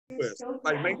requests.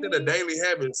 Like make that a daily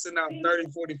habit, send out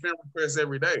 30, 40 friend requests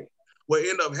every day. What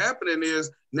end up happening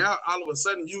is now all of a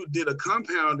sudden you did a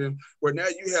compounding where now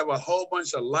you have a whole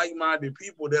bunch of like-minded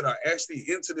people that are actually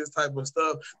into this type of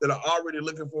stuff that are already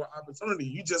looking for an opportunity.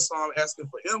 You just saw them asking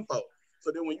for info.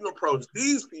 So then when you approach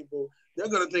these people, they're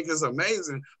gonna think it's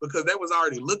amazing because they was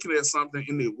already looking at something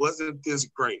and it wasn't this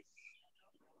great.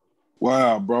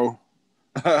 Wow, bro.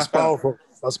 That's powerful.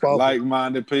 That's powerful.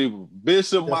 Like-minded people.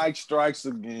 Bishop Yeah. Mike strikes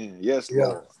again. Yes, Yeah.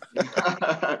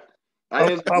 Lord.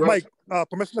 Mike,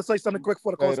 permission to say something quick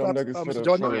for the call stops, Mr.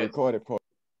 Jordan? For the recorded part.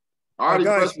 I already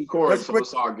guys, pressed record, just so quick-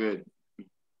 it's all good.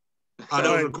 I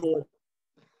don't record.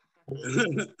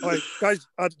 All right, guys,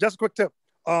 just a quick tip.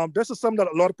 This is something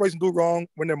that a lot of persons do wrong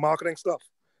when they're marketing stuff.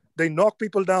 They knock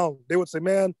people down. They would say,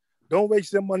 man, don't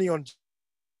waste your money on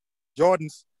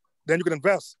Jordans, then you can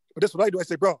invest. But this is what I do. I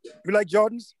say, bro, you like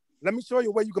Jordans? Let me show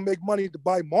you where you can make money to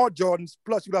buy more Jordans,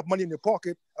 plus you have money in your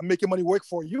pocket and make your money work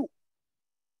for you.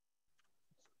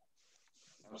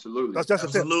 Absolutely. That's just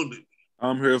Absolutely. a tip.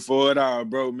 I'm here for it all,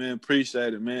 bro, man.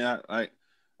 Appreciate it, man.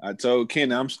 I told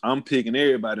Kenny, I'm picking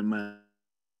everybody, man.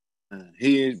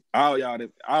 He is all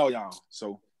y'all.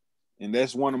 So, and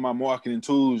that's one of my marketing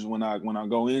tools when I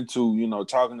go into,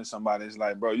 talking to somebody. It's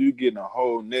like, bro, you getting a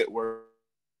whole network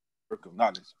of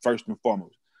knowledge, first and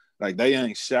foremost. Like, they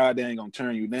ain't shy, they ain't gonna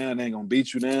turn you down, they ain't gonna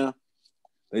beat you down.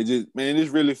 They just, man, this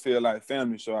really feel like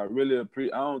family. So I really I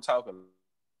don't talk a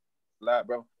lot,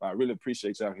 bro. But I really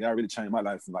appreciate y'all. Y'all really changed my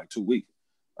life in like 2 weeks.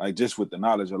 Like, just with the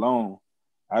knowledge alone,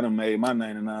 I done made my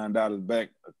 $99 back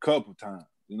a couple times.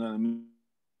 You know what I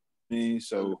mean?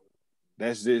 So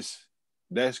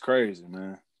that's crazy,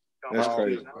 man. That's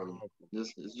crazy.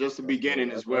 It's just the beginning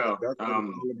as well.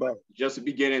 Just the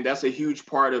beginning. That's a huge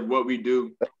part of what we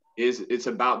do. It's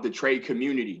about the trade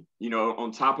community.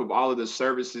 On top of all of the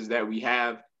services that we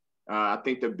have, I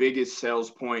think the biggest sales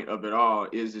point of it all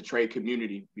is the trade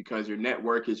community, because your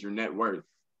network is your net worth.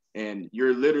 And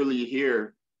you're literally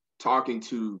here talking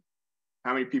to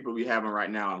how many people we having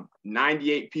right now?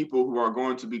 98 people who are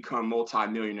going to become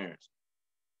multimillionaires.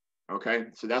 Okay,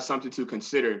 so that's something to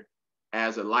consider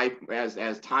as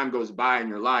time goes by in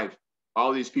your life.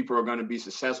 All these people are going to be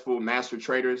successful master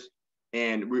traders,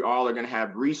 and we all are going to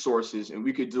have resources, and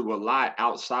we could do a lot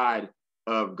outside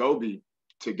of G.O.B.E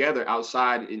together,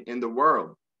 outside in the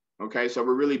world. Okay, so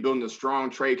we're really building a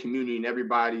strong trade community, and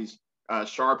everybody's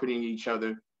sharpening each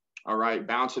other. All right,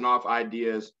 bouncing off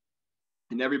ideas,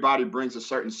 and everybody brings a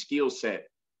certain skill set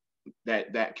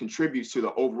that contributes to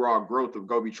the overall growth of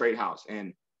G.O.B.E Trade House.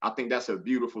 And I think that's a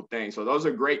beautiful thing. So those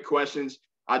are great questions.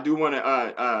 I do want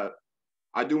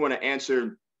to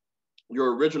answer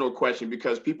your original question,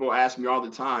 because people ask me all the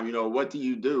time, what do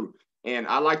you do? And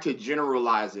I like to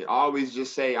generalize it. I always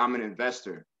just say I'm an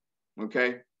investor.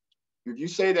 Okay. If you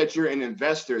say that you're an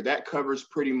investor, that covers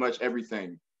pretty much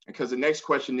everything. Because the next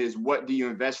question is, what do you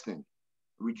invest in?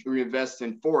 We invest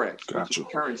in Forex, which is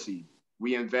currency.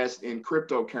 We invest in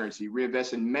cryptocurrency. We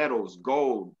invest in metals,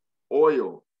 gold,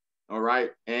 oil. All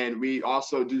right. And we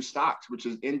also do stocks, which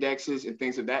is indexes and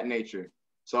things of that nature.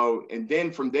 So, and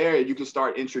then from there, you can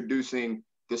start introducing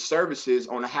the services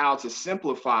on how to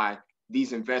simplify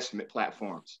these investment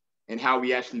platforms and how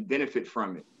we actually benefit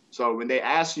from it. So when they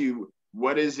ask you,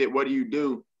 what is it? What do you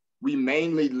do? We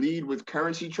mainly lead with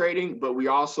currency trading, but we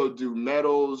also do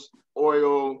metals,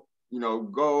 oil,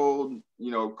 gold,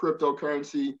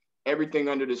 cryptocurrency, everything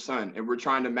under the sun. And we're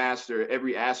trying to master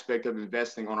every aspect of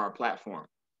investing on our platform.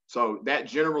 So that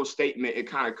general statement, it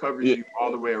kind of covers you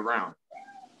all the way around.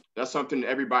 That's something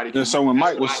everybody can. Yeah, so when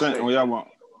Mike was saying,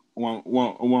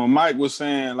 when Mike was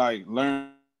saying, like, learn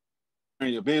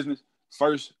your business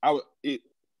first,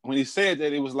 when he said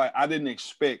that, it was like I didn't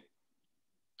expect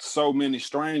so many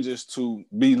strangers to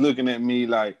be looking at me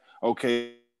like,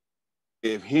 okay,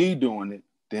 if he doing it,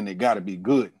 then it got to be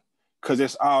good, because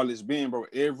that's all it's been, bro.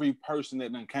 Every person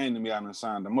that done came to me, I done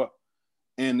signed them up,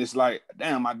 and it's like,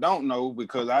 damn, I don't know,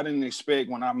 because I didn't expect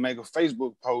when I make a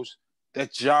Facebook post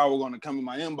that y'all were going to come in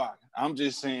my inbox. I'm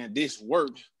just saying this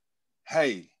works.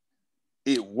 Hey,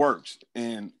 it works.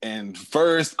 And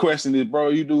first question is, bro,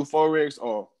 you do Forex,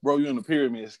 or bro, you in the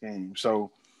pyramid scheme?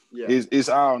 So yeah, it's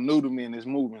all new to me, and it's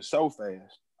moving so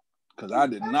fast. Because I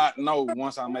did not know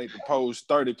once I make the post,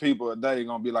 30 people a day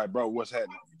going to be like, bro, what's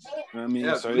happening? You know what I mean?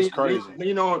 Yeah, so it's crazy.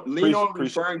 Lean on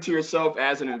referring to yourself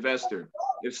as an investor.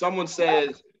 If someone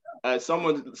says,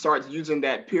 someone starts using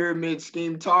that pyramid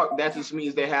scheme talk, that just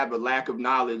means they have a lack of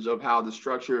knowledge of how the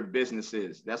structure of business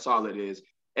is. That's all it is.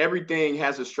 Everything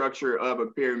has a structure of a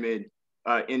pyramid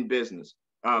in business.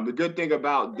 The good thing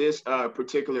about this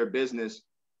particular business,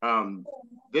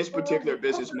 this particular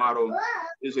business model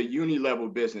is a uni-level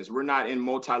business. We're not in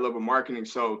multi-level marketing.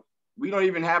 So we don't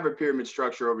even have a pyramid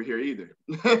structure over here either.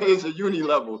 It's a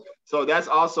uni-level. So that's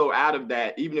also out of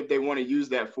that. Even if they want to use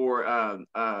that for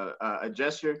a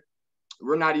gesture,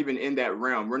 we're not even in that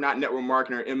realm. We're not network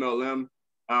marketing or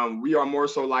MLM. We are more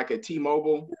so like a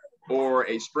T-Mobile or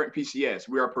a Sprint PCS.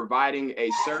 We are providing a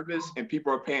service and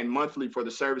people are paying monthly for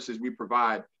the services we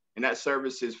provide. And that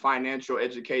service is financial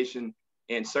education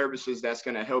and services that's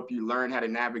going to help you learn how to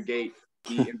navigate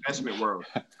the investment world.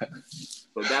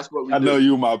 So that's what we do. I know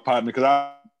you my partner because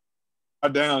I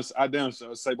damn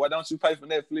say, why don't you pay for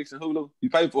Netflix and Hulu? You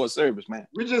pay for a service, man.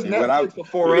 We're just Netflix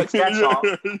for Forex. That's all.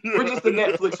 We're just the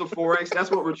Netflix of Forex.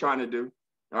 That's what we're trying to do.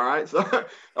 All right. So,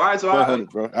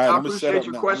 I appreciate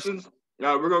your questions.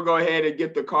 We're gonna go ahead and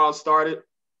get the call started.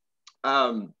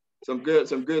 Some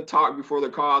good talk before the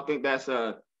call. I think that's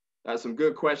some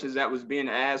good questions that was being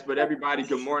asked. But everybody,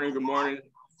 good morning. Good morning.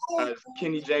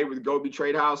 Kenny J with G.O.B.E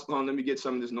Trade House. Hold on, let me get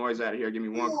some of this noise out of here. Give me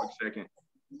one quick second.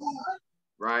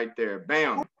 Right there.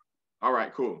 Bam. All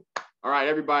right, cool. All right,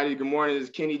 everybody. Good morning. This is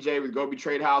Kenny J with G.O.B.E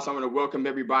Trade House. I'm going to welcome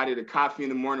everybody to Coffee in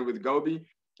the Morning with G.O.B.E.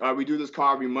 We do this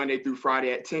call every Monday through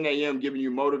Friday at 10 a.m., giving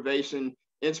you motivation,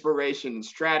 inspiration, and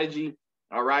strategy.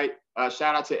 All right.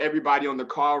 Shout out to everybody on the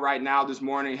call right now this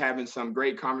morning, having some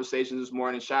great conversations this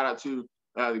morning. Shout out to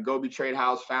the G.O.B.E Trade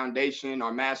House Foundation,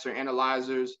 our master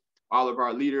analyzers, all of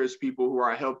our leaders, people who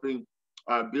are helping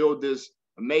build this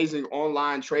amazing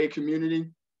online trade community.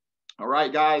 All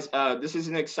right, guys, this is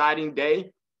an exciting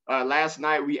day. Last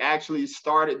night, we actually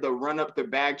started the Run Up the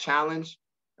Bag Challenge,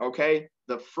 okay?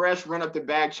 The fresh Run Up the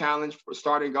Bag Challenge for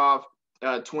starting off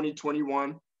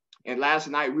 2021. And last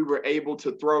night, we were able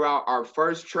to throw out our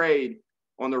first trade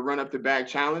on the Run Up the Bag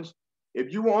Challenge.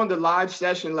 If you were on the live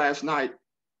session last night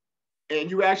and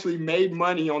you actually made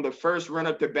money on the first Run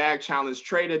Up the Bag Challenge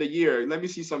trade of the year, let me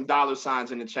see some dollar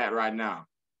signs in the chat right now.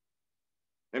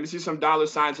 Let me see some dollar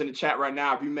signs in the chat right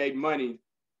now if you made money.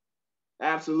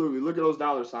 Absolutely. Look at those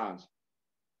dollar signs.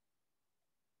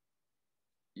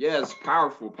 Yes,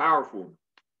 powerful, powerful.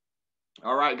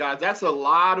 All right, guys, that's a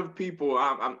lot of people.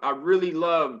 I really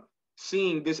love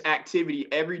seeing this activity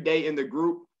every day in the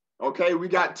group. Okay, we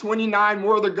got 29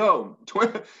 more to go.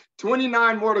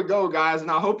 29 more to go, guys. And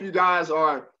I hope you guys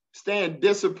are staying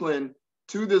disciplined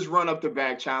to this Run Up the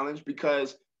Bag Challenge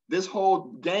because this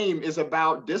whole game is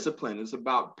about discipline. It's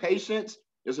about patience.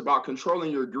 It's about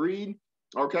controlling your greed.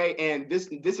 Okay. And this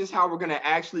is how we're going to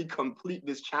actually complete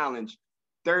this challenge.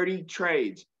 30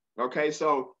 trades. Okay.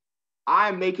 So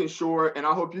I'm making sure, and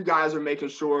I hope you guys are making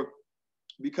sure,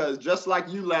 because just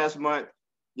like you last month,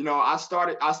 you know, I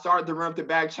started the Run Up the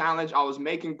Bag Challenge. I was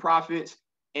making profits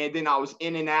and then I was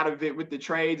in and out of it with the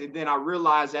trades. And then I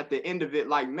realized at the end of it,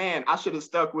 like, man, I should have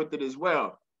stuck with it as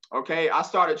well. Okay, I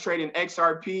started trading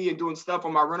XRP and doing stuff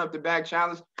on my Run Up the Bag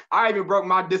Challenge. I even broke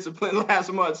my discipline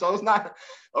last month, so it's not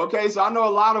okay. So I know a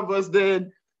lot of us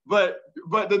did, but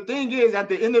the thing is, at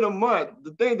the end of the month,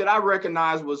 the thing that I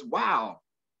recognized was, wow,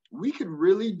 we could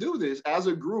really do this as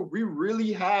a group. We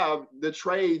really have the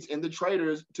trades and the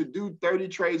traders to do 30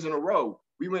 trades in a row.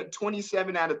 We went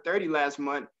 27 out of 30 last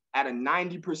month at a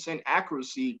 90%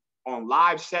 accuracy on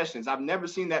live sessions. I've never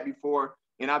seen that before,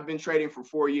 and I've been trading for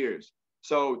 4 years.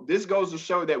 So this goes to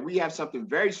show that we have something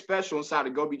very special inside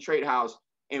of G.O.B.E Trade House,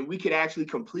 and we could actually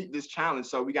complete this challenge.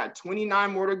 So we got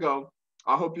 29 more to go.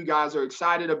 I hope you guys are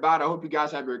excited about it. I hope you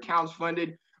guys have your accounts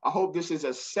funded. I hope this is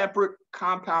a separate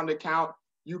compound account.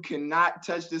 You cannot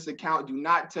touch this account. Do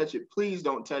not touch it. Please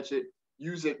don't touch it.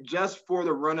 Use it just for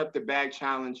the Run Up the Bag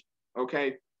Challenge,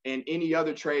 okay? And any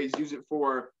other trades, use it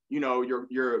for, you know, your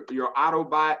auto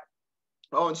bot.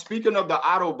 Oh, and speaking of the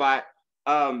auto bot,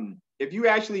 if you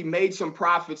actually made some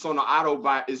profits on the auto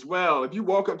bot as well, if you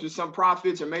woke up to some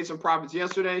profits or made some profits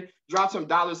yesterday, drop some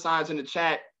dollar signs in the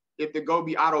chat if the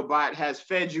G.O.B.E auto bot has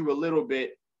fed you a little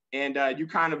bit and you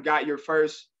kind of got your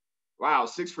first, wow,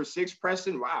 6 for 6,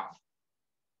 Preston. Wow.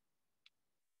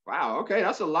 Wow. Okay.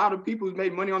 That's a lot of people who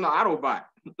made money on the auto bot.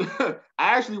 I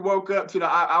actually woke up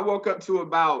to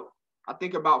about, I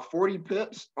think about 40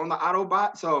 pips on the auto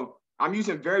bot. So I'm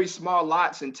using very small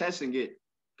lots and testing it.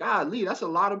 Golly, that's a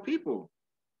lot of people.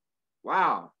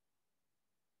 Wow.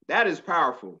 That is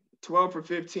powerful. 12 for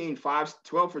 15, 12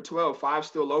 for 12, 5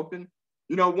 still open.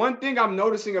 You know, one thing I'm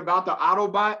noticing about the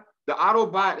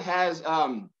Autobot has,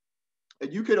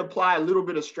 you could apply a little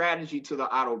bit of strategy to the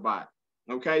Autobot.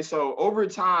 Okay, so over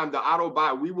time, the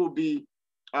Autobot, we will be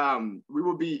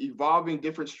evolving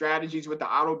different strategies with the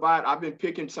Autobot. I've been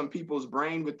picking some people's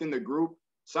brain within the group.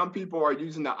 Some people are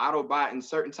using the Autobot in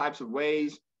certain types of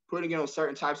ways, putting it on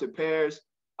certain types of pairs.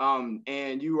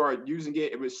 and you are using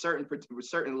it with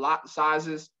certain lot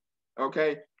sizes,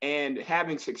 okay, and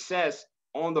having success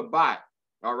on the bot.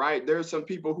 All right, there's some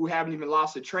people who haven't even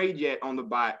lost a trade yet on the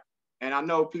bot, and I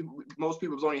know most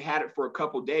people's only had it for a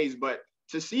couple days, but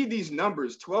to see these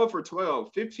numbers, 12 for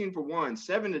 12, 15 for 1,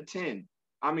 7 to 10,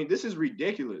 I mean, this is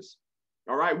ridiculous.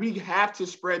 All right, we have to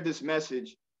spread this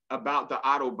message about the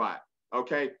auto bot.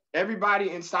 Okay,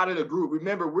 everybody inside of the group,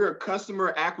 remember, we're a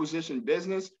customer acquisition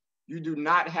business. You do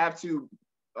not have to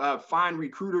find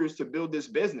recruiters to build this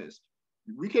business.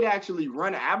 We could actually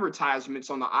run advertisements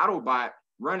on the Autobot,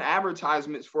 run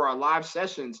advertisements for our live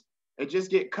sessions, and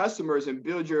just get customers and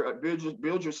build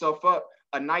yourself up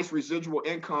a nice residual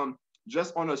income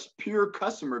just on a pure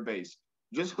customer base,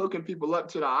 just hooking people up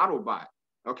to the Autobot.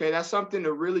 Okay, that's something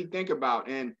to really think about.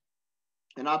 And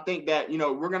I think that, you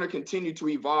know, we're going to continue to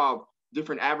evolve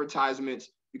different advertisements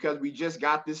because we just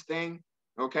got this thing.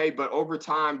 Okay, but over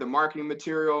time, the marketing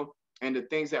material and the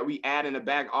things that we add in the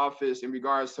back office in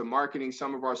regards to marketing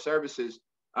some of our services,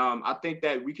 I think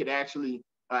that we could actually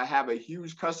have a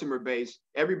huge customer base.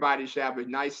 Everybody should have a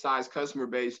nice size customer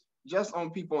base just on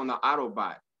people on the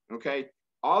Autobot. Okay,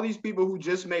 all these people who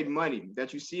just made money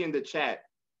that you see in the chat,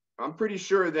 I'm pretty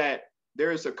sure that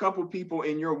there's a couple people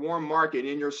in your warm market,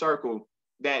 in your circle,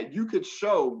 that you could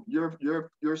show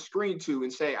your screen to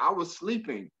and say, I was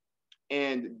sleeping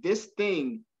and this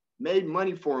thing made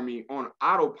money for me on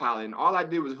autopilot. And all I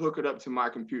did was hook it up to my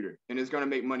computer and it's going to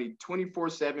make money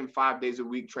 24/7, 5 days a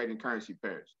week, trading currency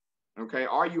pairs. Okay.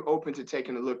 Are you open to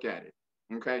taking a look at it?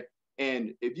 Okay.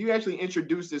 And if you actually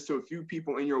introduce this to a few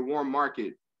people in your warm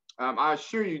market, I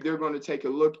assure you, they're going to take a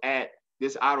look at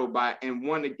this Autobot and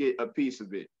want to get a piece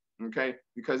of it. Okay.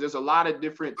 Because there's a lot of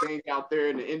different things out there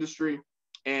in the industry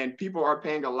and people are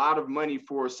paying a lot of money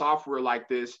for software like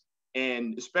this,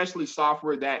 and especially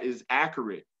software that is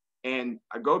accurate. And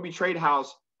a G.O.B.E Trade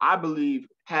House, I believe,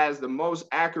 has the most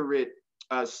accurate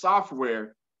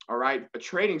software, all right, a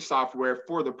trading software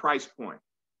for the price point,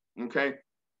 okay?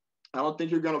 I don't think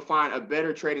you're gonna find a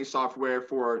better trading software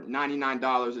for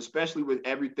 $99, especially with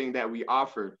everything that we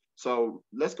offer. So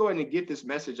let's go ahead and get this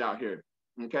message out here,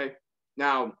 okay?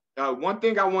 Now, one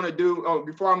thing I wanna do,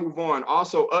 before I move on,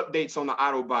 also updates on the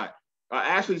Autobot. I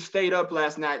actually stayed up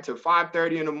last night to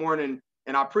 5:30 in the morning,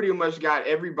 and I pretty much got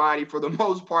everybody, for the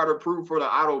most part, approved for the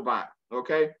Autobot,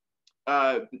 okay?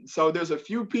 So there's a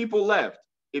few people left.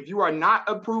 If you are not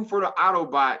approved for the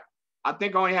Autobot, I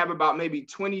think I only have about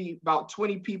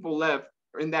 20 people left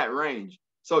in that range.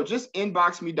 So just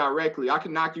inbox me directly. I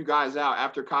can knock you guys out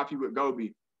after Coffee with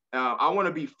G.O.B.E. I want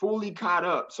to be fully caught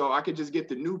up so I could just get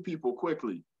the new people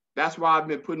quickly. That's why I've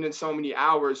been putting in so many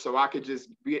hours so I could just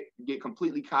get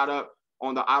completely caught up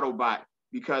on the Autobot,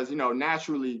 because, you know,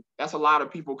 naturally that's a lot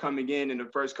of people coming in the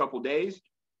first couple days.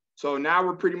 So now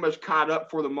we're pretty much caught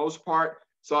up for the most part.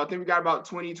 So I think we got about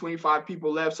 20, 25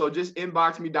 people left. So just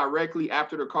inbox me directly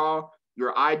after the call,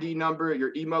 your ID number,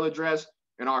 your email address,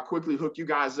 and I'll quickly hook you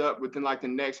guys up within like the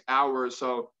next hour or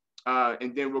so.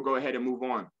 And then we'll go ahead and move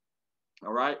on.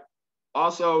 All right.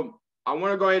 Also, I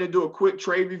want to go ahead and do a quick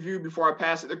trade review before I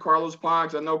pass it to Carlos Pon,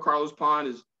 because I know Carlos Pon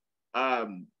is,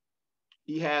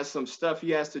 he has some stuff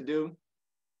he has to do.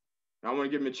 I want to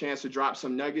give him a chance to drop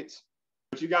some nuggets.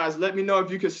 But you guys, let me know if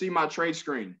you can see my trade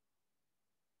screen.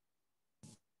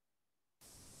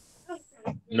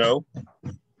 No,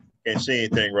 can't see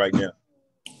anything right now.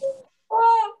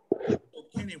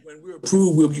 Kenny, when we're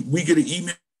approved, we get an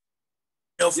email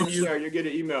from you? Sir, you get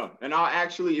an email. And I'll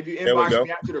actually, if you inbox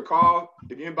me after the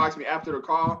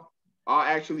call, I'll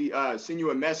actually send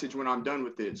you a message when I'm done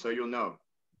with it, so you'll know.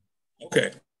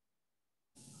 Okay.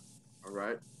 All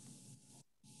right.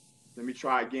 Let me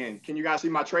try again. Can you guys see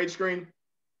my trade screen?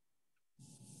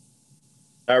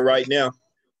 Not right now.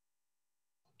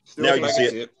 Still now you can see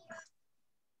it.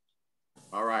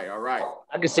 All right, all right.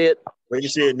 I can see it. We can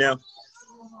see it now.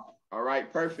 All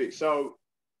right, perfect. So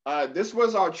this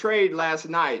was our trade last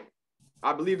night.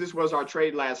 I believe this was our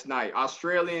trade last night.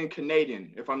 Australian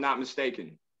Canadian, if I'm not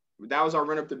mistaken. That was our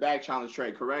run up the bag challenge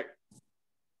trade, correct?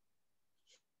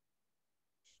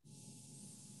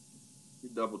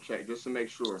 You double check just to make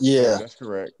sure. Yeah, that's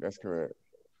correct. That's correct.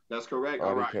 That's correct.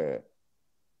 All right. CAD.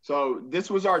 So this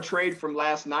was our trade from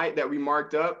last night that we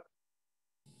marked up.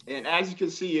 And as you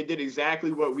can see, it did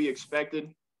exactly what we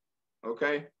expected.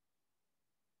 Okay.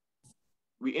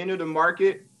 We entered the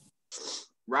market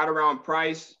right around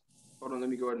price. Hold on, let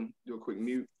me go ahead and do a quick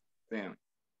mute. Bam.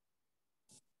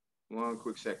 One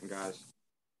quick second, guys.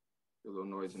 A little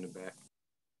noise in the back.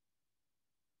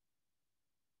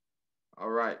 All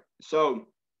right. So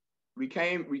we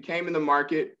came in the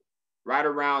market right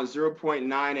around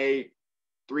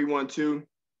 0.98312.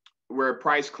 where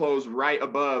price closed right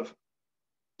above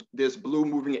this blue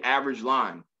moving average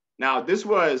line. Now, this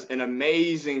was an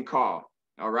amazing call,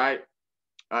 all right?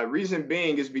 Reason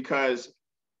being is because,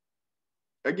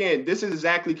 again, this is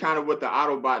exactly kind of what the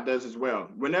Autobot does as well.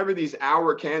 Whenever these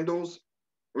hour candles,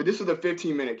 or this is the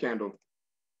 15-minute candle.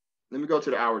 Let me go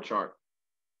to the hour chart.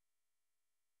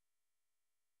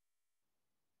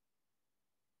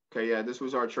 Okay, yeah, this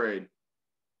was our trade.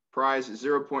 Price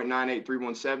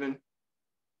 0.98317.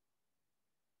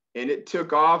 And it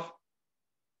took off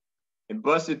and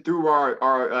busted through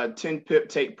our 10 pip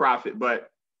take profit. But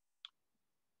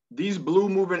these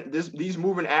these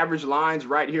moving average lines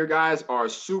right here, guys, are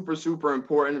super, super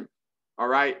important. All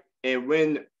right. And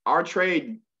when our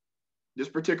trade, this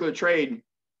particular trade,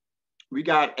 we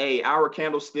got a hour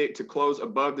candlestick to close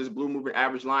above this blue moving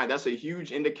average line. That's a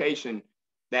huge indication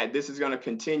that this is going to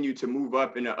continue to move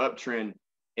up in an uptrend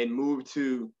and move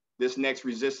to this next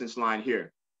resistance line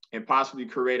here and possibly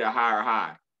create a higher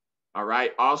high. All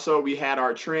right. Also, we had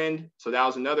our trend. So that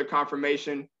was another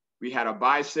confirmation. We had a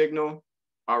buy signal.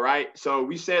 All right. So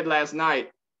we said last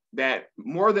night that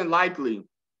more than likely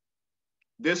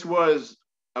this was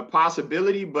a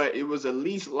possibility, but it was a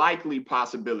least likely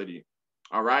possibility.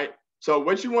 All right. So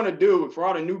what you want to do for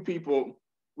all the new people,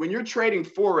 when you're trading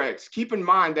Forex, keep in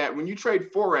mind that when you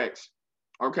trade Forex,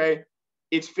 okay,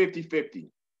 it's 50-50.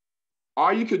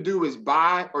 All you could do is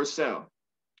buy or sell.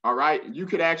 All right. You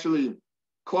could actually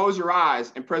close your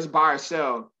eyes and press buy or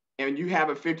sell, and you have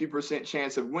a 50%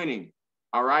 chance of winning.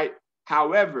 All right.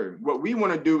 However, what we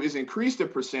want to do is increase the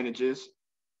percentages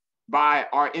by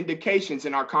our indications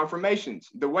and our confirmations.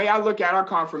 The way I look at our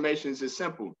confirmations is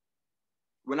simple.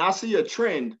 When I see a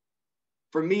trend,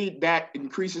 for me, that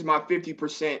increases my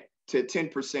 50% to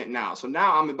 10% now. So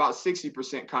now I'm about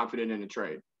 60% confident in the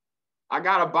trade. I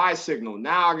got a buy signal.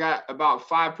 Now I got about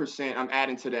 5%. I'm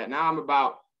adding to that. Now I'm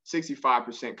about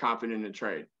 65% confident in the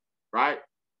trade, right?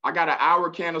 I got an hour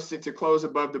candlestick to close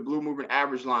above the blue moving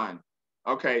average line.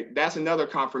 Okay, that's another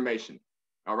confirmation.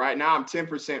 All right, now I'm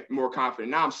 10% more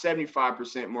confident. Now I'm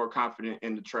 75% more confident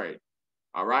in the trade.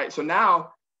 All right, so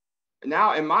now in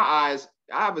my eyes,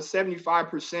 I have a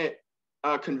 75%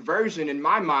 conversion in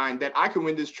my mind that I can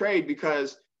win this trade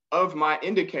because of my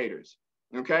indicators.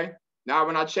 Okay, now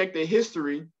when I check the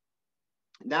history,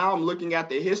 now I'm looking at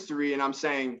the history and I'm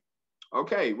saying,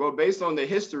 okay, well, based on the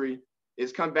history,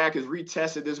 it's come back, it's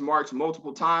retested this marks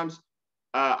multiple times.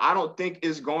 I don't think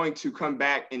it's going to come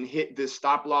back and hit this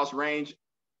stop loss range,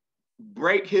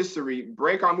 break history,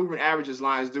 break our moving averages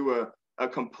lines, do a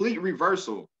complete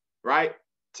reversal, right,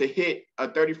 to hit a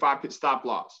 35 pip stop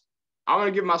loss. I'm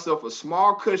going to give myself a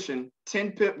small cushion,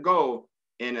 10 pip goal,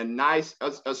 and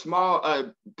a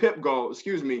small pip goal,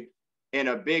 and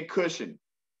a big cushion.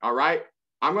 All right.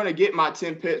 I'm going to get my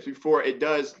 10 pips before it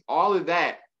does all of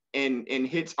that and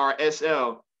hits our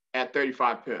SL at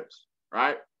 35 pips,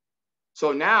 right?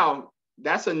 So now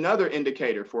that's another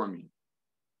indicator for me.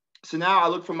 So now I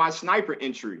look for my sniper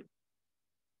entry.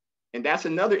 And that's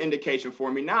another indication for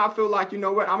me. Now I feel like, you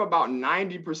know what? I'm about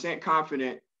 90%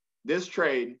 confident this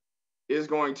trade is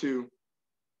going to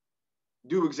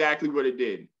do exactly what it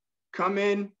did. Come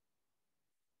in,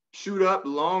 shoot up,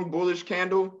 long bullish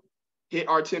candle, hit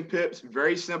our 10 pips,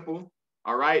 very simple.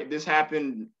 All right, this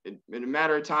happened in a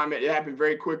matter of time. It happened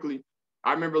very quickly.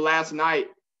 I remember last night,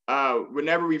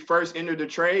 whenever we first entered the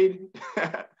trade,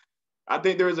 I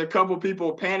think there was a couple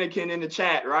people panicking in the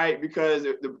chat, right? Because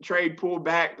the trade pulled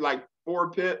back like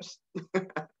 4 pips.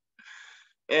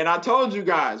 And I told you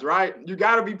guys, right? You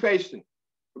got to be patient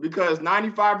because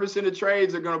 95% of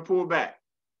trades are going to pull back.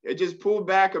 It just pulled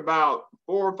back about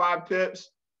 4 or 5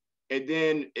 pips. And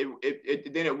then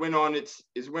it went on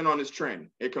its trend.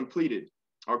 It completed.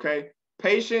 Okay.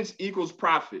 Patience equals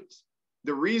profits.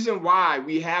 The reason why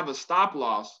we have a stop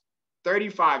loss,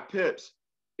 35 pips,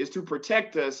 is to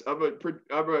protect us of a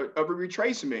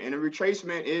retracement. And a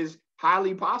retracement is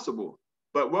highly possible.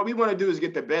 But what we want to do is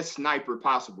get the best sniper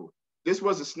possible. This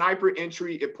was a sniper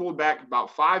entry. It pulled back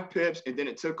about 5 pips and then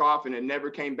it took off and it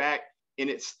never came back. And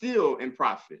it's still in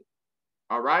profit.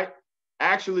 All right.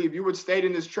 Actually, if you would stayed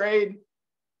in this trade,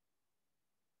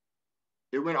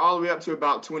 it went all the way up to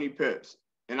about 20 pips.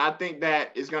 And I think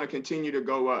that is going to continue to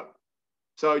go up.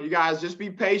 So you guys just be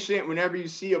patient whenever you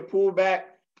see a pullback.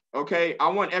 Okay. I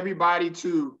want everybody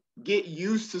to get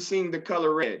used to seeing the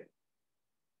color red.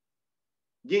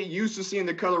 Get used to seeing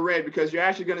the color red because you're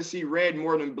actually going to see red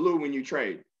more than blue when you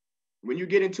trade. When you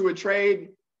get into a trade,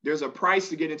 there's a price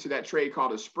to get into that trade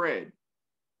called a spread.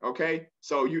 Okay,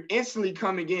 so you're instantly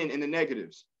coming in the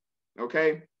negatives.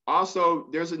 Okay, also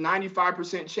there's a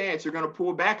 95% chance you're going to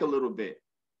pull back a little bit,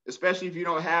 especially if you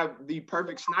don't have the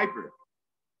perfect sniper.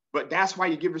 but that's why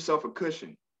you give yourself a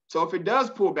cushion. So if it does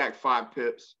pull back 5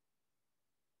 pips,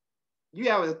 you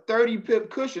have a 30 pip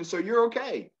cushion, so you're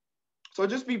okay. So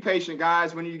just be patient,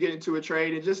 guys, when you get into a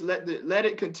trade, and just let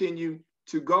it continue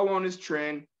to go on this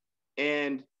trend,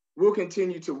 and we'll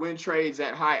continue to win trades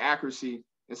at high accuracy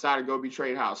inside of Go.B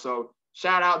Trade House. So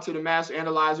shout out to the master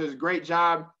analyzers. Great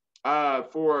job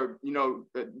for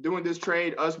doing this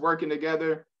trade, us working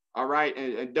together, all right,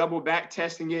 and double back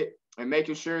testing it and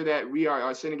making sure that we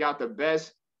are sending out the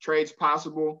best trades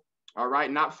possible, all right,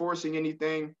 not forcing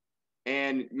anything,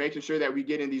 and making sure that we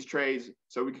get in these trades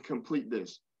so we can complete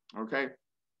this. Okay.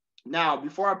 Now,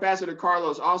 before I pass it to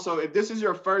Carlos, also, if this is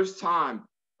your first time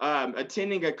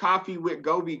attending a Coffee with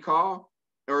Go.B call,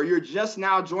 or you're just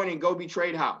now joining Go.B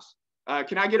Trade House,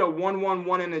 can I get a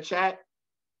 111 in the chat?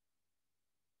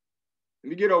 Let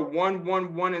me get a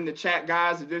 111 in the chat,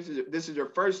 guys. If this is your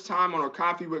first time on a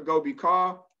Coffee with Go.B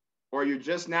call, or you're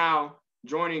just now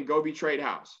joining Go.B Trade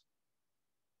House.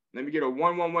 Let me get a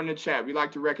 111 in the chat. We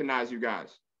like to recognize you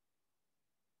guys.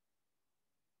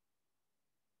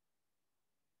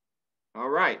 All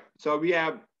right, so we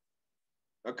have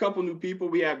a couple new people.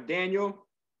 We have Danielle,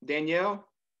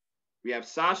 we have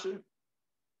Sasha,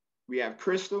 we have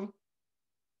Crystal.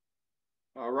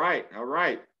 All right.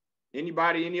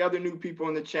 Anybody, any other new people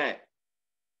in the chat?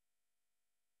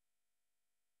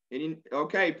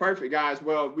 Okay, perfect, guys.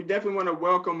 Well, we definitely want to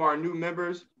welcome our new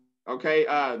members. Okay,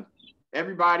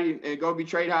 everybody in Go.B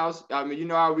Trade House, you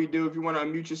know how we do. If you want to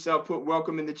unmute yourself, put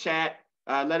welcome in the chat.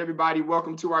 Let everybody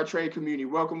welcome to our trade community.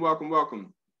 Welcome. Welcome,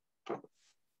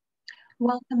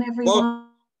 everyone.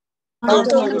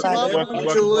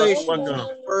 Congratulations.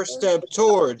 First step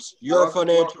towards your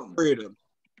financial freedom.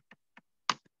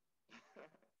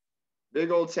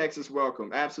 Big old Texas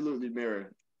welcome. Absolutely, Mary.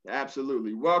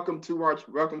 Absolutely. Welcome to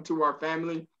our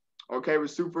family. Okay, we're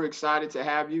super excited to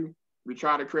have you. We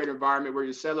try to create an environment where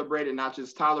you're celebrated, not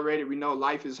just tolerated. We know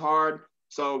life is hard.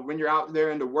 So when you're out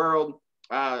there in the world,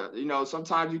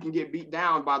 sometimes you can get beat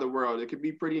down by the world. It could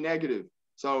be pretty negative.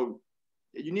 So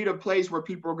you need a place where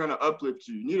people are going to uplift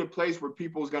you. You need a place where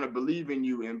people is going to believe in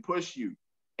you and push you.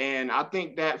 And I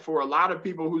think that for a lot of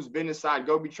people who's been inside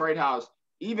Go.B Trade House,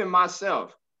 even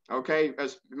myself, okay,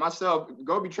 as myself,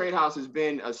 Go.B Trade House has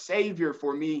been a savior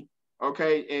for me,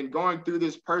 okay, and going through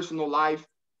this personal life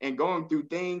and going through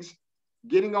things,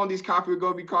 getting on these Coffee with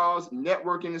Go.B calls,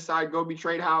 networking inside Go.B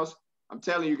Trade House. I'm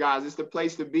telling you guys, it's the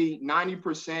place to be.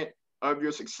 90% of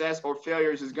your success or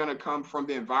failures is going to come from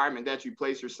the environment that you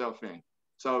place yourself in.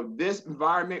 So this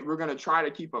environment, we're going to try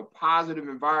to keep a positive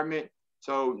environment.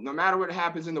 So no matter what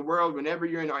happens in the world, whenever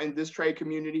you're in this trade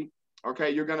community,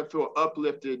 okay, you're going to feel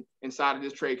uplifted inside of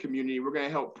this trade community. We're going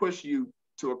to help push you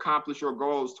to accomplish your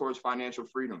goals towards financial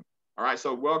freedom. All right,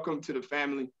 so welcome to the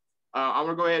family. I'm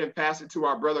going to go ahead and pass it to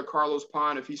our brother, Carlos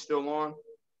Pond, if he's still on.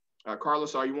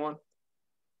 Carlos, are you on?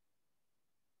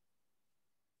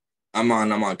 I'm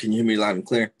on. Can you hear me loud and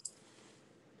clear?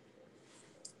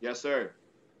 Yes, sir.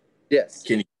 Yes.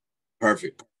 Can you?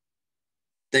 Perfect.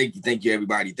 Thank you,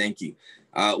 everybody. Thank you.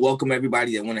 Welcome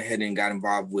everybody that went ahead and got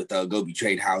involved with Go.B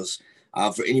Trade House.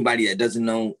 For anybody that doesn't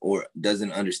know or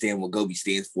doesn't understand what Go.B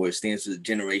stands for, it stands for the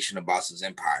Generation of Bosses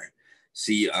Empire.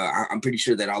 See, I'm pretty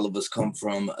sure that all of us come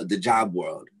from the job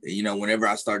world. You know, whenever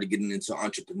I started getting into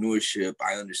entrepreneurship,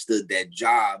 I understood that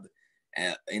job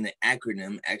in an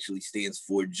acronym actually stands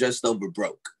for just over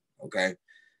broke. Okay.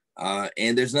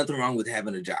 And there's nothing wrong with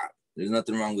having a job. There's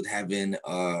nothing wrong with having,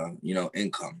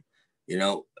 income. You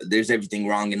know, there's everything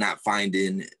wrong in not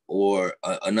finding or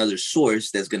another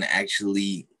source that's going to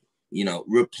actually,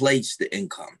 replace the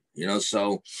income.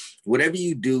 So whatever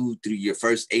you do through your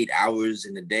first 8 hours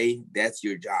in a day, that's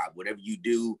your job. Whatever you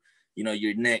do,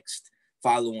 your next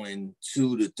following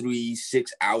 2 to 3,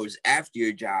 6 hours after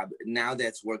your job, now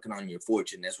that's working on your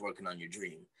fortune. That's working on your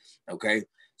dream. Okay.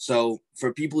 So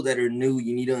for people that are new,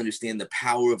 you need to understand the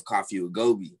power of Coffee with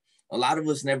Go.B. A lot of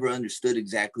us never understood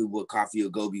exactly what Coffee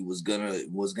with Go.B was gonna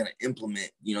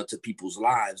implement, to people's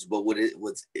lives. But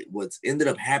what's ended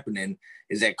up happening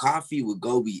is that Coffee with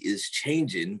Go.B is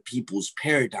changing people's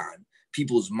paradigm,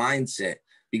 people's mindset,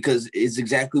 because it's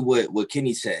exactly what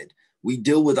Kenny said. We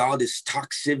deal with all this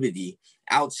toxicity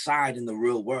outside in the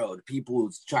real world. People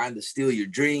trying to steal your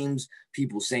dreams,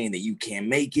 people saying that you can't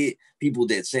make it, people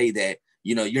that say that,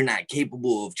 you're not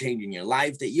capable of changing your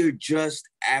life, that you're just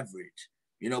average.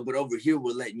 But over here,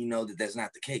 we're letting you know that that's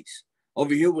not the case.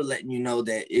 Over here, we're letting you know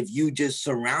that if you just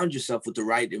surround yourself with the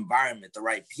right environment, the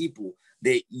right people,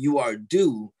 that you are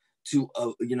due to,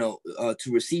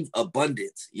 to receive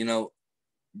abundance,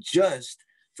 just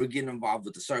for getting involved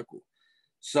with the circle.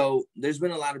 So there's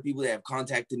been a lot of people that have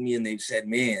contacted me and they've said,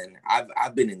 man,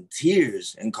 I've been in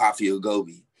tears in Coffee or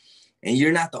G.O.B.E. And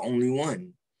you're not the only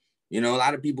one. You know, a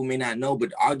lot of people may not know,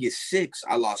 but August 6th,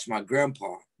 I lost my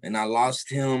grandpa, and I lost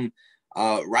him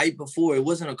right before. It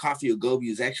wasn't a Coffee or G.O.B.E.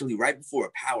 It was actually right before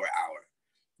a power hour,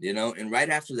 you know, and right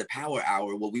after the power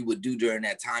hour, what we would do during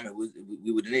that time,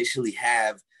 we would initially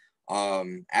have,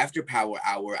 after power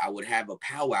hour, I would have a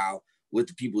powwow with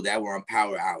the people that were on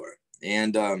power hour.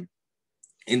 And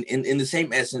in the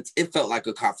same essence, it felt like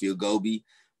a Coffee or G.O.B.E.,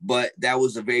 but that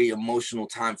was a very emotional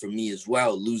time for me as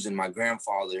well, losing my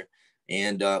grandfather,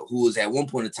 and who was at one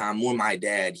point in time more my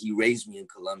dad. He raised me in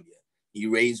Colombia. He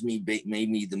raised me, made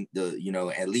me the you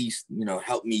know, at least, you know,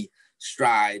 helped me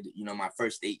stride, you know, my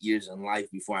first 8 years in life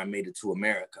before I made it to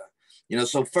America. You know,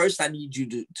 so first I need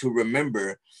you to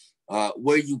remember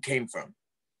where you came from,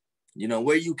 you know,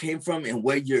 where you came from and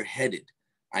where you're headed.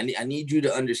 I need you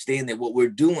to understand that what we're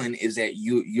doing is that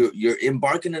you're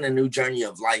embarking on a new journey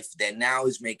of life that now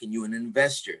is making you an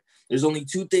investor. There's only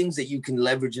two things that you can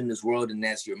leverage in this world, and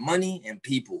that's your money and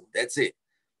people. That's it.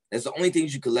 That's the only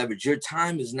things you can leverage. Your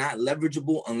time is not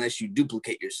leverageable unless you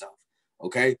duplicate yourself.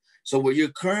 Okay. So where you're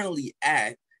currently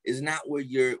at is not where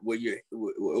you're going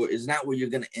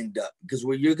to end up, because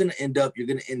where you're going to end up,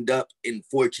 in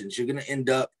fortunes. You're going to end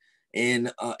up in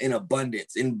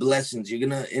abundance, in blessings. You're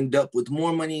going to end up with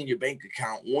more money in your bank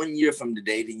account 1 year from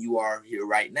today than you are here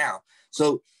right now.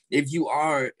 So if you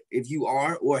are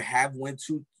or have went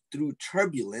through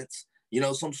turbulence, you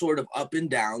know, some sort of up and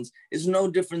downs, is no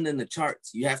different than the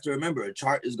charts. You have to remember, a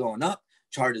chart is going up,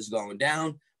 chart is going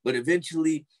down, but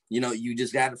eventually, you know, you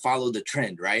just got to follow the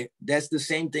trend, right? That's the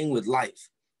same thing with life.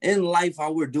 In life,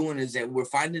 all we're doing is that we're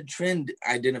finding trend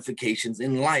identifications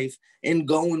in life and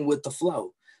going with the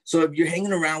flow. So if you're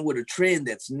hanging around with a trend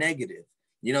that's negative,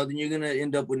 you know, then you're going to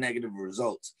end up with negative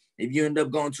results. If you end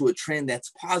up going to a trend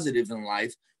that's positive in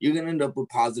life, you're going to end up with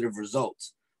positive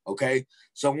results. Okay.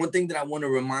 So one thing that I want to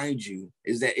remind you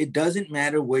is that it doesn't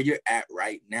matter where you're at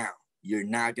right now. You're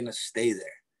not going to stay there.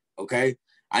 Okay.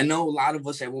 I know a lot of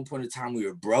us at one point in time, we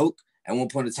were broke. At one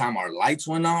point in time, our lights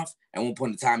went off. At one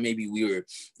point in time, maybe we were,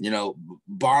 you know,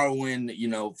 borrowing, you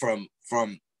know,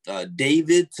 from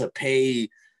David to pay,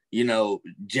 you know,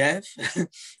 Jeff.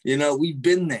 You know, we've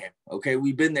been there. Okay.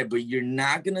 We've been there, but you're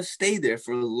not going to stay there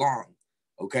for long.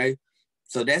 Okay.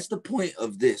 So that's the point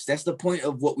of this. That's the point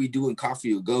of what we do in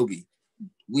Coffee or G.O.B.E.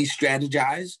 We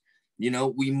strategize, you know,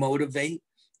 we motivate,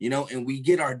 you know, and we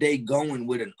get our day going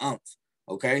with an umph.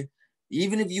 Okay.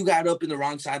 Even if you got up in the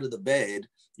wrong side of the bed,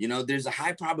 you know, there's a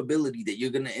high probability that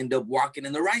you're going to end up walking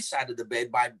in the right side of the bed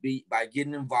by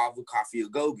getting involved with Coffee or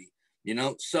G.O.B.E. You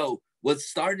know, so what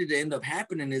started to end up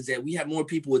happening is that we have more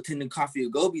people attending Coffee or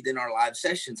G.O.B.E. than our live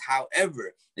sessions.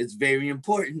 However, it's very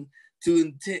important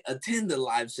to attend the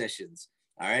live sessions.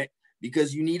 All right.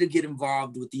 Because you need to get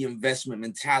involved with the investment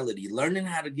mentality, learning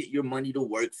how to get your money to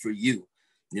work for you.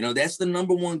 You know, that's the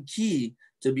number one key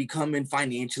to becoming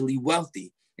financially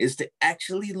wealthy, is to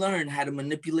actually learn how to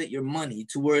manipulate your money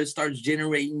to where it starts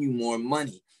generating you more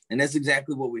money. And that's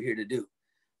exactly what we're here to do.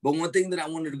 But one thing that I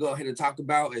wanted to go ahead and talk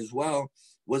about as well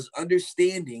was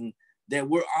understanding that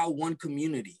we're all one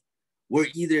community. We're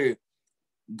either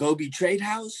G.O.B.E. Trade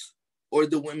House or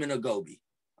the women of G.O.B.E.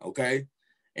 Okay.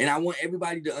 And I want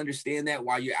everybody to understand that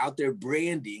while you're out there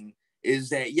branding, is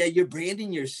that, yeah, you're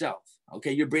branding yourself.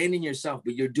 Okay. You're branding yourself,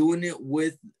 but you're doing it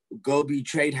with G.O.B.E.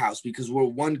 Trade House because we're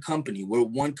one company. We're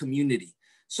one community.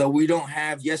 So we don't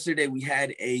have, yesterday we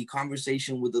had a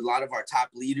conversation with a lot of our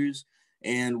top leaders,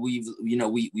 and we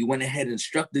went ahead and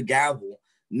struck the gavel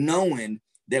knowing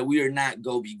that we are not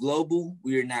G.O.B.E. Global.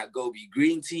 We are not G.O.B.E.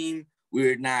 Green Team.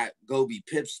 We are not G.O.B.E.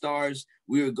 Pip Stars.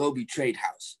 We are G.O.B.E. Trade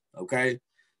House. Okay.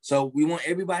 So we want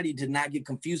everybody to not get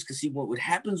confused, because see, what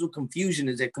happens with confusion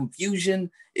is that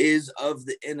confusion is of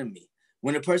the enemy.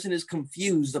 When a person is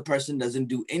confused, the person doesn't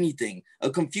do anything. A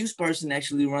confused person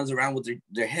actually runs around with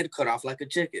their head cut off like a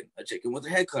chicken with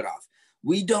their head cut off.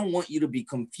 We don't want you to be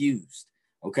confused,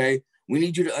 okay? We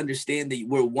need you to understand that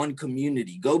we're one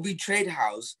community. G.O.B.E. Trade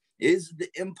House is the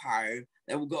empire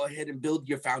that will go ahead and build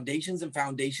your foundations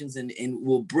and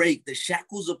will break the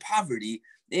shackles of poverty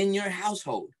in your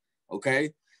household,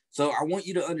 okay? So I want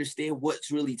you to understand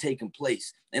what's really taking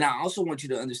place. And I also want you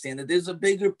to understand that there's a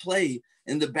bigger play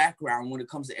in the background when it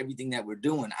comes to everything that we're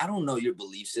doing. I don't know your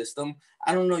belief system.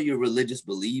 I don't know your religious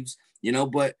beliefs, you know,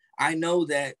 but I know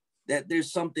that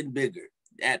there's something bigger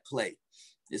at play,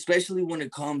 especially when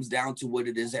it comes down to what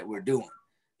it is that we're doing,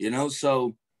 you know?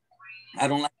 So I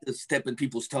don't like to step in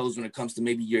people's toes when it comes to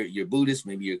maybe you're Buddhist,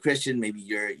 maybe you're Christian, maybe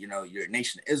you're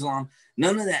Nation of Islam.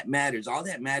 None of that matters. All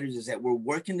that matters is that we're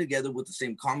working together with the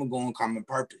same common goal and common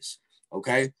purpose.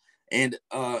 Okay. And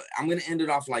I'm going to end it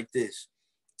off like this.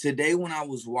 Today, when I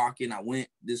was walking, I went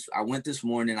this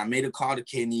morning, I made a call to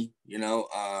Kenny,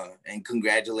 and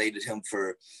congratulated him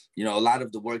for, a lot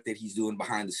of the work that he's doing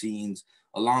behind the scenes,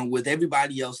 along with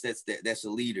everybody else that's a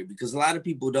leader, because a lot of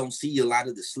people don't see a lot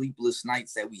of the sleepless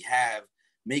nights that we have,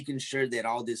 making sure that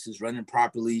all this is running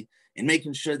properly and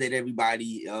making sure that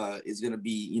everybody is going to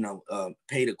be,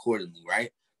 paid accordingly,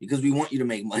 right? Because we want you to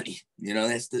make money.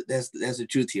 That's the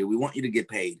truth here. We want you to get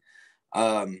paid.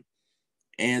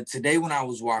 And today when I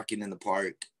was walking in the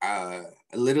park, I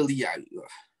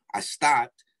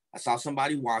stopped. I saw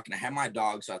somebody walking. I had my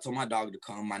dog, so I told my dog to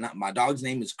come. My dog's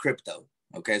name is Crypto.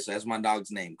 Okay, so that's my dog's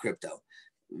name, Crypto,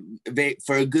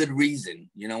 for a good reason.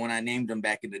 When I named him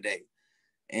back in the day,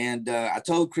 and I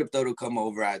told Crypto to come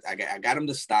over. I got him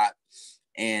to stop,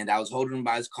 and I was holding him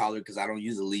by his collar because I don't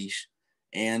use a leash.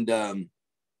 And a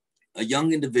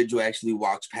young individual actually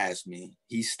walks past me.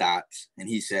 He stops and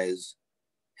he says,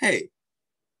 "Hey,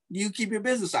 do you keep your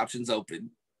business options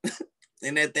open?"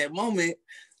 And at that moment,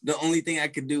 the only thing I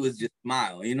could do was just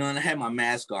smile, and I had my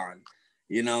mask on,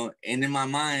 and in my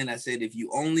mind, I said, if you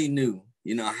only knew,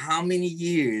 how many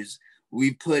years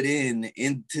we put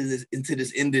into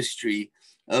this industry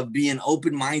of being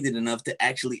open-minded enough to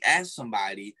actually ask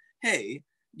somebody, hey,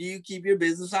 do you keep your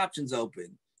business options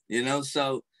open?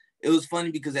 So it was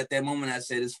funny because at that moment I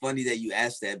said, it's funny that you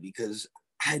asked that because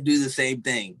I do the same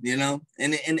thing,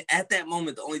 and at that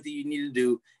moment, the only thing you need to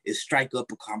do is strike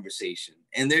up a conversation.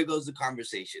 And there goes the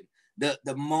conversation.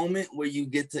 The moment where you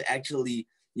get to actually,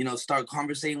 start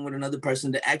conversating with another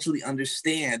person to actually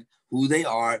understand who they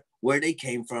are, where they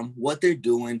came from, what they're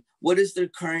doing, what is their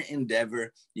current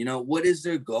endeavor, what is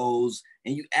their goals,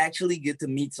 and you actually get to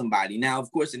meet somebody. Now,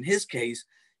 of course, in his case,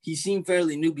 he seemed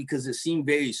fairly new because it seemed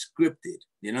very scripted,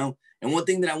 And one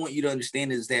thing that I want you to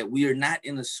understand is that we are not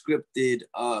in a scripted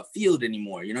field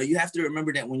anymore. You have to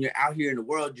remember that when you're out here in the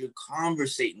world, you're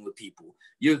conversating with people,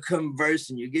 you're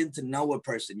conversing, you're getting to know a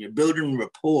person, you're building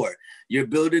rapport, you're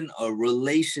building a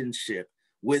relationship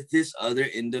with this other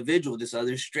individual, this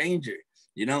other stranger.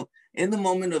 In the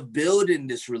moment of building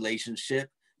this relationship,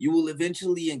 you will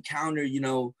eventually encounter,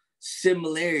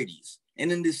 similarities.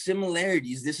 And in the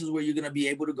similarities, this is where you're going to be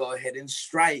able to go ahead and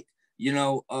strike,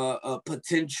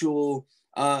 potential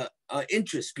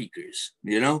interest speakers,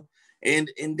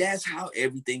 and that's how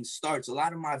everything starts. A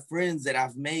lot of my friends that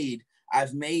I've made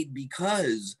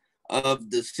because of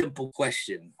the simple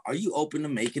question, are you open to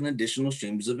making additional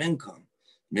streams of income?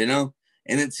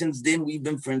 And then since then, we've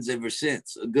been friends ever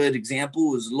since. A good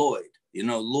example is Lloyd.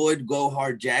 Lloyd Go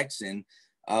Hard Jackson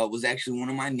was actually one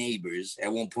of my neighbors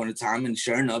at one point in time. And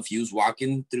sure enough, he was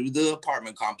walking through the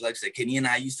apartment complex that Kenny and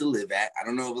I used to live at. I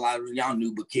don't know if a lot of y'all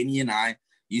knew, but Kenny and I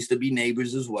used to be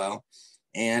neighbors as well.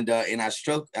 And I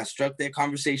struck that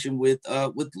conversation with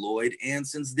Lloyd. And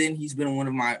since then, he's been one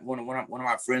of my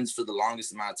friends for the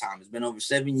longest amount of time. It's been over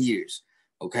 7 years.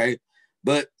 Okay.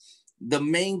 But the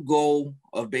main goal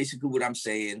of basically what I'm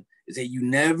saying is that you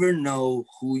never know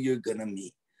who you're going to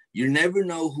meet. You never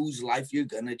know whose life you're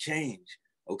going to change.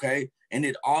 Okay. And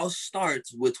it all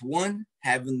starts with 1,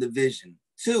 having the vision.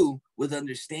 2, with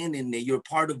understanding that you're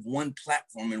part of one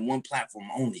platform and one platform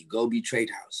only, G.O.B.E Trade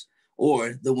House,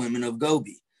 or the Women of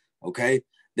G.O.B.E. Okay.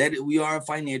 That we are a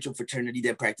financial fraternity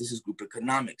that practices group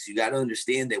economics. You got to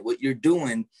understand that what you're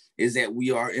doing is that we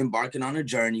are embarking on a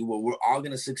journey where we're all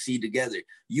going to succeed together.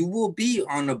 You will be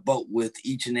on a boat with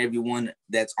each and every one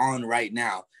that's on right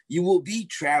now. You will be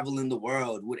traveling the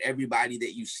world with everybody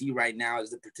that you see right now as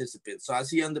the participants. So I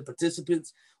see on the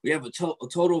participants, we have a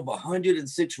total of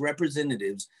 106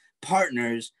 representatives,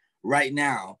 partners right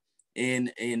now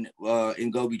in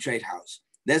G.O.B.E Trade House.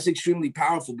 That's extremely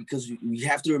powerful because we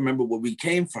have to remember where we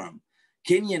came from.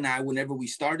 Kenny and I, whenever we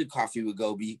started Coffee with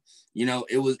G.O.B.E,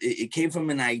 it came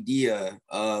from an idea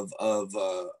of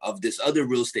this other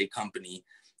real estate company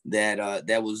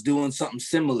that was doing something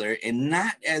similar, and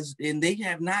they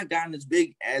have not gotten as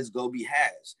big as G.O.B.E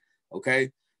has. Okay.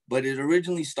 But it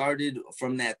originally started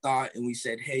from that thought, and we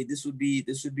said, hey, this would be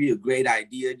a great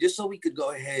idea, just so we could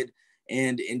go ahead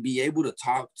and be able to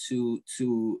talk to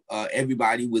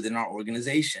everybody within our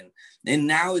organization. And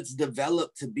now it's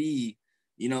developed to be,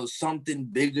 something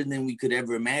bigger than we could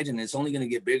ever imagine. It's only going to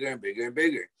get bigger and bigger and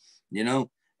bigger,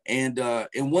 And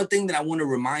one thing that I want to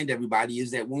remind everybody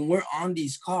is that when we're on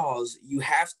these calls, you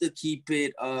have to keep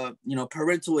it,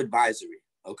 parental advisory.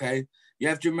 Okay. You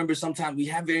have to remember sometimes we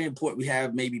have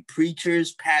maybe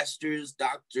preachers, pastors,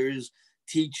 doctors,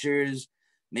 teachers.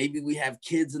 Maybe we have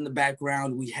kids in the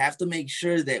background. We have to make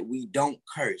sure that we don't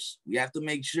curse. We have to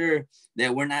make sure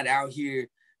that we're not out here,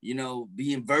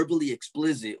 being verbally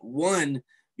explicit. 1,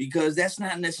 because that's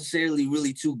not necessarily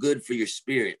really too good for your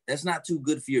spirit. That's not too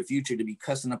good for your future to be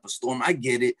cussing up a storm. I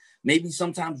get it. Maybe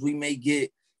sometimes we may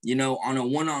get, you know, on a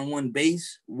one-on-one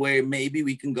base where maybe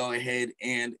we can go ahead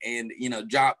and you know,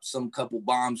 drop some couple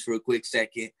bombs for a quick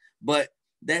second, but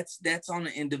that's on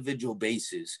an individual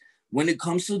basis. When it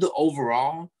comes to the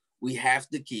overall, we have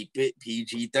to keep it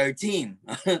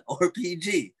PG-13 or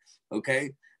PG,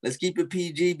 okay? Let's keep it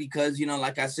PG because, you know,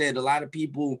 like I said, a lot of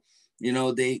people, you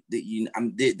know, they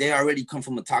already come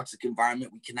from a toxic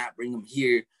environment. We cannot bring them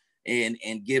here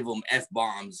and give them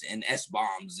F-bombs and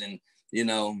S-bombs and, you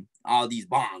know, all these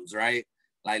bombs, right?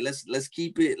 Like, let's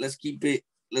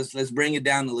bring it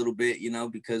down a little bit, you know,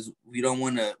 because we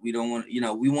want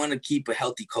to keep a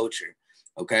healthy culture,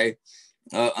 okay?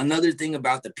 Another thing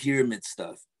about the pyramid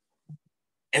stuff,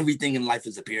 everything in life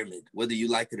is a pyramid, whether you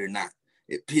like it or not.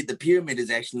 The pyramid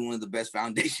is actually one of the best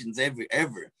foundations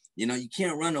ever. You know, you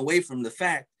can't run away from the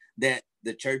fact that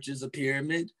the church is a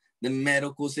pyramid, the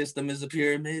medical system is a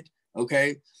pyramid.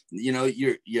 Okay, you know,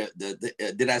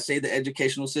 did I say the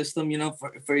educational system? You know,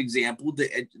 for example,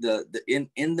 in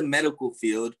the medical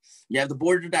field, you have the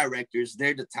board of directors.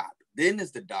 They're the top. Then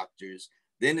it's the doctors.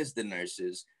 Then it's the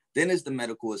nurses. Then it's the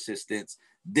medical assistants.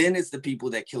 Then it's the people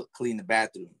that clean the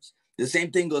bathrooms. The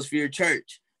same thing goes for your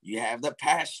church. You have the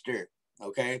pastor.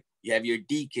 Okay, you have your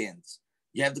deacons.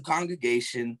 You have the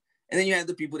congregation, and then you have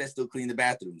the people that still clean the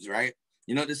bathrooms, right?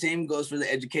 You know, the same goes for the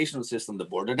educational system, the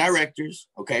board of directors,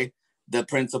 okay, the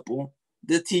principal,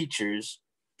 the teachers,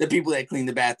 the people that clean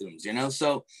the bathrooms, you know?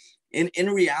 So in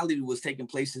reality, what's taking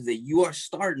place is that you are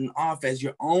starting off as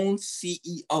your own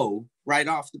CEO right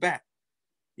off the bat.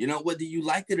 You know, whether you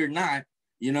like it or not,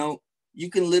 you know, you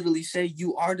can literally say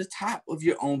you are the top of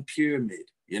your own pyramid,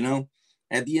 you know?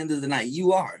 At the end of the night,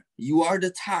 you are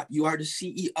the top, you are the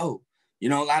CEO. You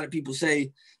know, a lot of people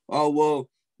say, oh, well,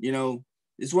 you know,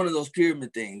 it's one of those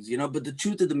pyramid things, you know, but the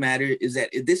truth of the matter is that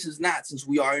this is not, since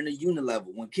we are in a unilevel.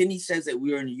 When Kenny says that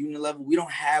we are in a unilevel, we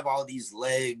don't have all these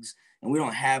legs and we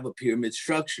don't have a pyramid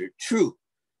structure. True.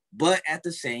 But at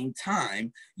the same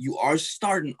time, you are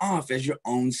starting off as your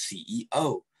own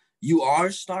CEO. You are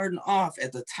starting off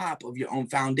at the top of your own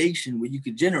foundation where you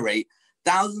could generate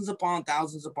thousands upon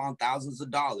thousands upon thousands of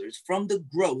dollars from the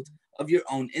growth of your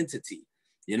own entity,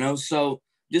 you know? So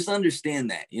just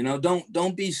understand that, you know,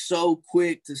 don't be so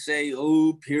quick to say,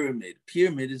 oh, pyramid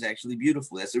is actually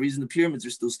beautiful. That's the reason the pyramids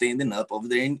are still standing up over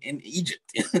there in Egypt.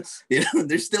 You know,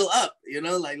 they're still up, you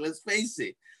know, like, let's face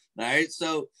it. All right.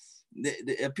 So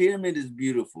a pyramid is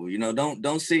beautiful. You know,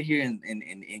 don't sit here and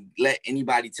let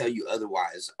anybody tell you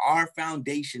otherwise. Our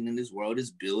foundation in this world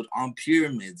is built on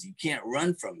pyramids. You can't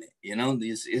run from it. You know,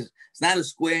 it's not a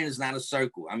square and it's not a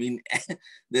circle. I mean,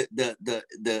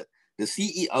 the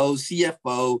CEO,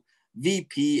 CFO,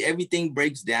 VP, everything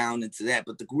breaks down into that.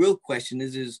 But the real question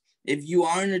is if you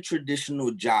are in a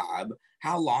traditional job,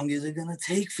 how long is it going to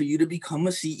take for you to become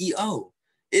a CEO?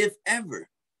 If ever,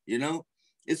 you know?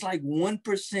 It's like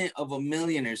 1% of a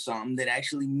million or something that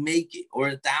actually make it,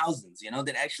 or thousands, you know,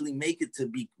 that actually make it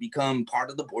to become part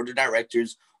of the board of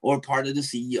directors or part of the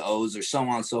CEOs or so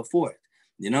on and so forth.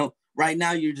 You know, right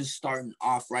now you're just starting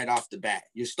off right off the bat.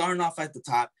 You're starting off at the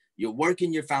top. You're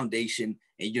working your foundation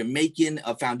and you're making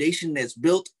a foundation that's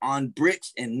built on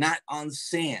bricks and not on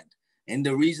sand. And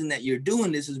the reason that you're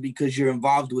doing this is because you're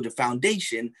involved with a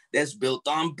foundation that's built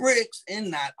on bricks and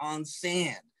not on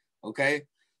sand. Okay.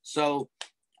 So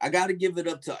I got to give it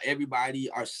up to everybody,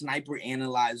 our sniper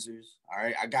analyzers. All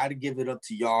right. I got to give it up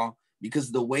to y'all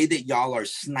because the way that y'all are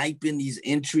sniping these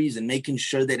entries and making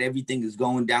sure that everything is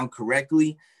going down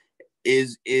correctly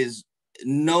is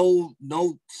no,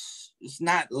 it's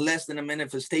not less than a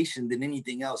manifestation than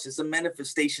anything else. It's a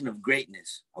manifestation of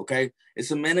greatness. Okay. It's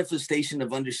a manifestation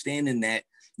of understanding that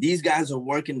these guys are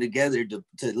working together to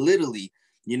literally,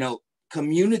 you know,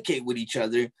 communicate with each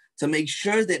other to make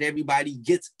sure that everybody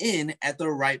gets in at the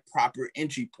right proper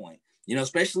entry point, you know,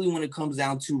 especially when it comes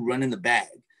down to running the bag,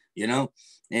 you know,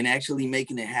 and actually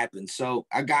making it happen. So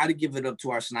I got to give it up to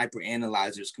our sniper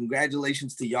analyzers.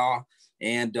 Congratulations to y'all.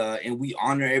 And we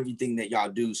honor everything that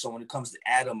y'all do. So when it comes to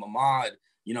Adam, Ahmad,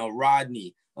 you know,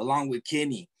 Rodney, along with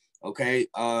Kenny, okay,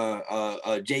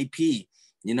 JP,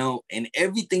 you know, and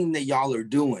everything that y'all are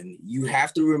doing, you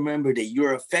have to remember that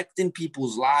you're affecting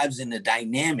people's lives in a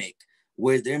dynamic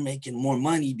where they're making more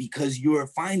money because you're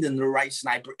finding the right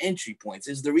sniper entry points.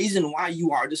 Is the reason why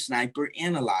you are the sniper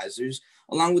analyzers,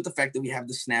 along with the fact that we have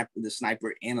the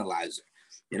sniper analyzer,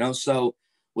 you know? So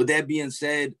with that being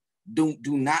said, do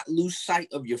not lose sight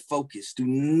of your focus. Do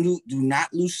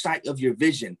not lose sight of your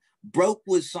vision. Broke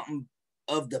was something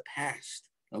of the past.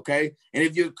 Okay. And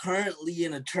if you're currently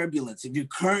in a turbulence, if you're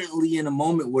currently in a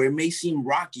moment where it may seem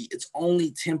rocky, it's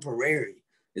only temporary.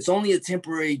 It's only a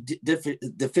temporary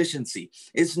deficiency.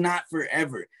 It's not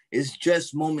forever. It's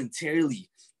just momentarily.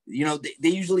 You know, they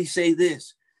usually say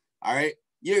this, all right,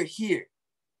 you're here.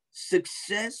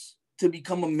 Success to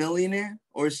become a millionaire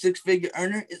or a six-figure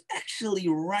earner is actually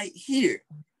right here.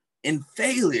 And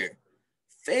failure,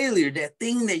 that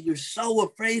thing that you're so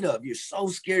afraid of, you're so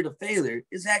scared of failure,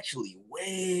 is actually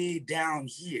way down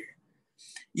here.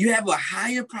 You have a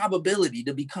higher probability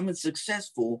to becoming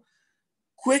successful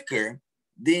quicker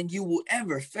than you will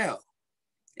ever fail.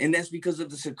 And that's because of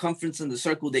the circumference and the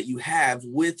circle that you have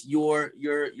with your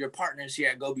partners here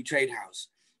at G.O.B.E Trade House.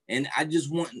 And I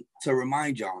just want to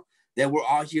remind y'all that we're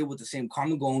all here with the same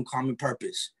common goal and common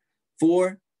purpose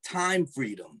for time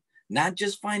freedom, not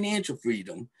just financial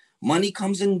freedom. Money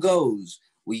comes and goes.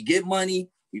 We get money,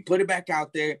 we put it back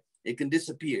out there, it can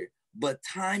disappear. But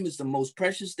time is the most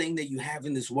precious thing that you have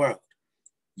in this world.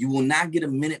 You will not get a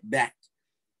minute back.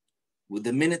 With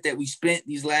the minute that we spent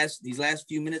these last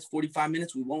few minutes, 45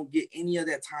 minutes, we won't get any of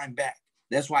that time back.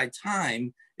 That's why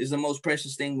time is the most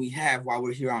precious thing we have while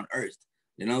we're here on earth.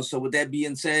 You know, so with that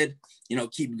being said, you know,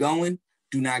 keep going.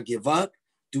 Do not give up.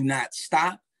 Do not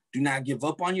stop. Do not give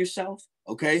up on yourself,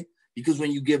 okay? Because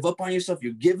when you give up on yourself,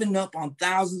 you're giving up on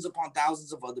thousands upon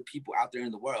thousands of other people out there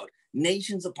in the world,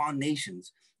 nations upon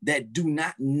nations that do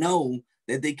not know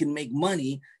that they can make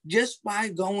money just by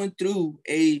going through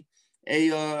a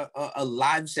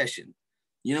live session.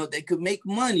 You know, they could make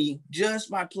money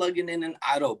just by plugging in an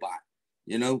Autobot,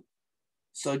 you know?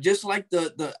 So just like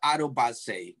the Autobots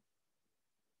say,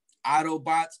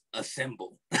 Autobots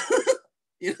assemble.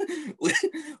 You know,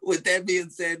 with that being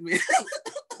said, man,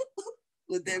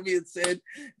 with that being said,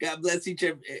 God bless each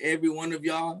and every one of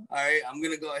y'all. All right, I'm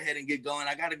going to go ahead and get going.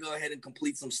 I got to go ahead and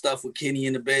complete some stuff with Kenny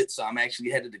in a bit. So I'm actually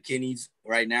headed to Kenny's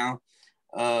right now.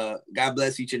 God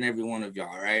bless each and every one of y'all,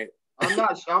 all right?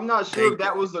 I'm not sure if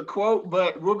that was a quote,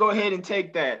 but we'll go ahead and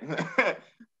take that.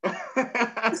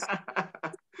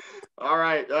 All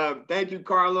right. Thank you,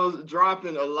 Carlos.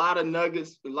 Dropping a lot of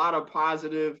nuggets, a lot of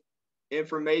positive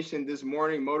information this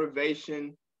morning,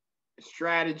 motivation,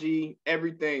 strategy,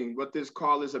 everything, what this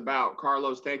call is about.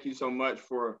 Carlos, thank you so much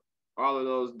for all of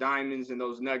those diamonds and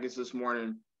those nuggets this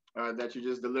morning that you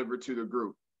just delivered to the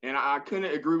group. And I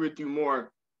couldn't agree with you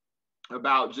more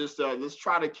about just let's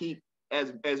try to keep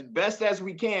as best as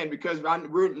we can, because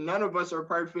none of us are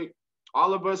perfect.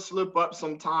 All of us slip up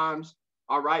sometimes.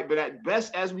 All right. But at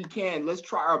best as we can, let's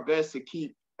try our best to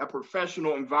keep a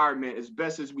professional environment as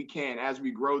best as we can as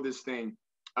we grow this thing,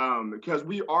 because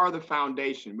we are the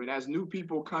foundation. But as new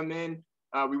people come in,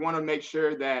 we want to make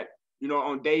sure that, you know,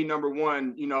 on day number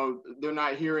one, you know, they're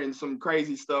not hearing some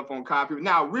crazy stuff on copy.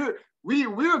 Now we're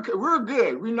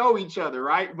good. We know each other,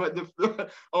 right? But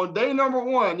on day number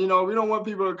one, you know, we don't want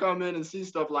people to come in and see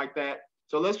stuff like that.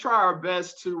 So let's try our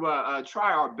best to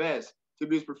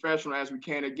be as professional as we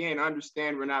can. Again, I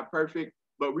understand we're not perfect,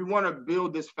 but we want to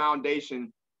build this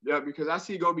foundation because I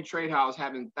see G.O.B.E Trade House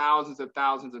having thousands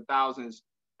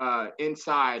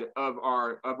inside of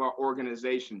our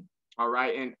organization. All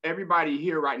right. And everybody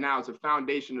here right now is a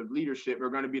foundation of leadership. We're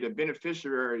going to be the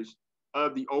beneficiaries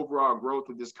of the overall growth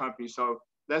of this company. So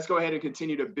let's go ahead and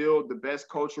continue to build the best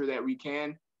culture that we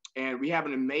can. And we have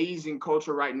an amazing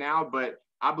culture right now, but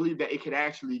I believe that it could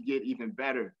actually get even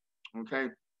better. Okay.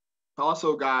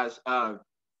 Also, guys,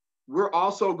 we're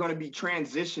also going to be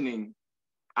transitioning,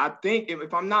 I think,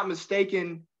 if I'm not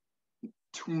mistaken,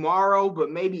 tomorrow, but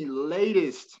maybe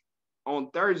latest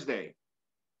on Thursday,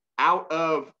 out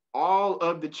of all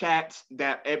of the chats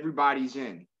that everybody's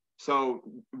in. So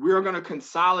we're going to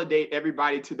consolidate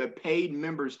everybody to the paid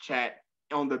members chat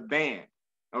on the band.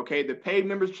 Okay, the paid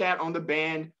members chat on the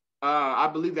band. I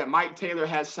believe that Mike Taylor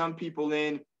has some people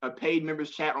in a paid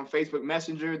members chat on Facebook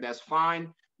Messenger. That's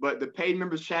fine. But the paid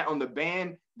members chat on the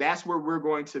band, that's where we're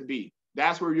going to be.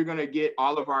 That's where you're going to get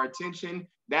all of our attention.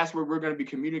 That's where we're going to be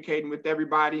communicating with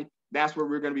everybody. That's where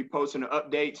we're going to be posting the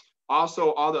updates.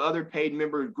 Also, all the other paid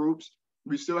member groups,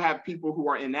 we still have people who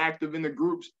are inactive in the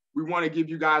groups. We want to give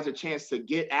you guys a chance to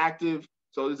get active.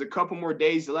 So there's a couple more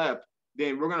days left.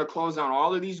 Then we're going to close down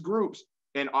all of these groups,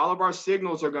 and all of our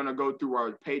signals are going to go through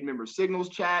our paid member signals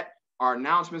chat. Our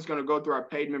announcements going to go through our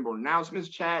paid member announcements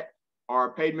chat,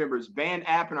 our paid members band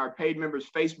app, and our paid members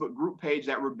Facebook group page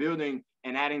that we're building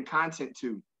and adding content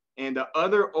to. And the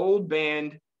other old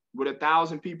band with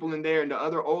 1,000 people in there, and the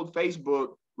other old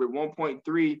Facebook with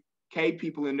 1.3K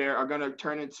people in there are going to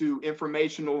turn into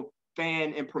informational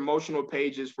fan and promotional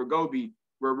pages for G.O.B.E,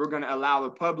 where we're going to allow the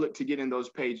public to get in those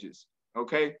pages.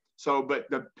 Okay. So, but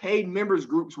the paid members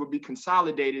groups will be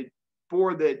consolidated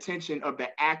for the attention of the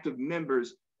active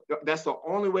members. That's the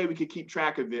only way we can keep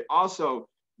track of it. Also,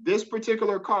 this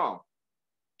particular call,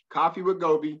 Coffee with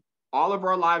G.O.B.E, all of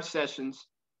our live sessions,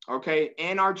 okay,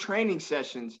 and our training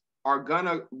sessions are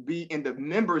gonna be in the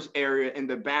members area in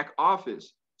the back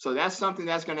office. So that's something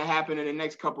that's gonna happen in the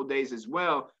next couple of days as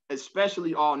well,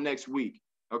 especially all next week.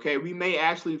 Okay, we may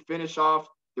actually finish off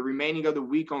the remaining of the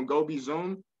week on G.O.B.E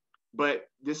Zoom, but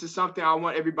this is something I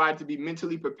want everybody to be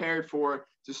mentally prepared for,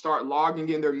 to start logging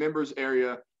in their members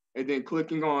area and then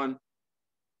clicking on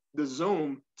the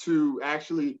Zoom to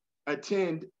actually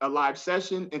attend a live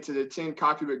session and to attend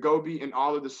Coffee with G.O.B.E and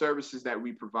all of the services that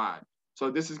we provide.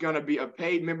 So this is going to be a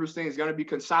paid members thing. It's going to be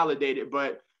consolidated,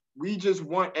 but we just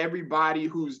want everybody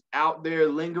who's out there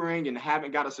lingering and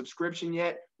haven't got a subscription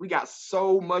yet. We got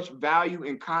so much value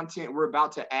and content we're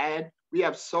about to add. We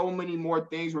have so many more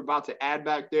things we're about to add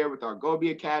back there with our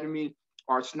G.O.B.E Academy,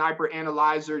 our sniper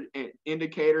analyzer and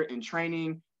indicator and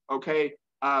training. Okay.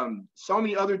 So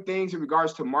many other things in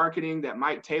regards to marketing that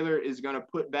Mike Taylor is going to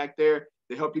put back there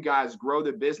to help you guys grow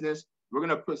the business. We're going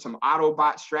to put some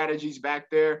Autobot strategies back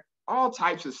there, all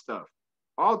types of stuff,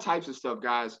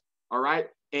 guys. All right.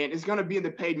 And it's going to be in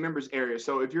the paid members area.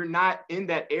 So if you're not in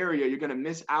that area, you're going to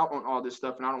miss out on all this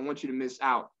stuff. And I don't want you to miss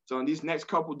out. So in these next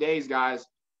couple of days, guys,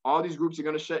 all these groups are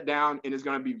going to shut down, and it's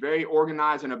going to be very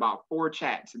organized in about 4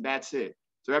 chats. And that's it.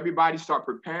 So everybody start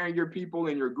preparing your people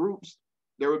in your groups.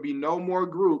 There will be no more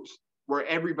groups where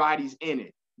everybody's in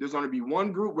it. There's going to be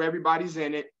one group where everybody's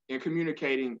in it and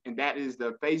communicating, and that is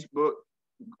the Facebook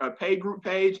paid group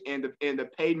page and the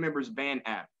paid members band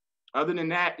app. Other than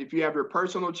that, if you have your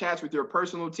personal chats with your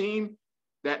personal team,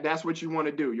 that's what you want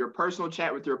to do. Your personal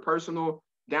chat with your personal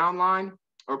downline,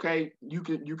 okay? You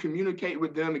communicate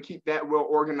with them and keep that well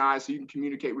organized so you can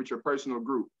communicate with your personal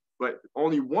group. But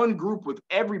only one group with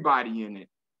everybody in it,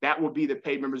 that will be the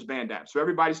paid members band app. So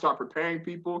everybody start preparing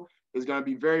people. It's going to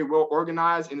be very well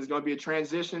organized, and it's going to be a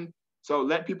transition. So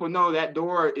let people know that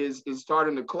door is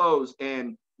starting to close,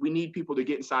 and we need people to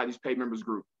get inside these paid members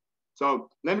group. So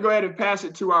let me go ahead and pass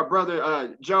it to our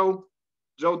brother, Joe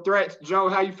Threats. Joe,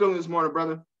 how you feeling this morning,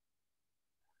 brother?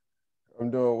 I'm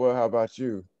doing well. How about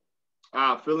you?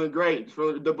 Feeling great.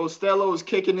 The Bostello is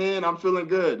kicking in. I'm feeling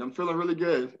good. I'm feeling really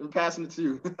good. I'm passing it to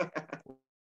you.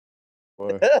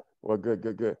 Well,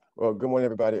 good. Well, good morning,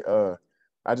 everybody.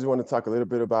 I just want to talk a little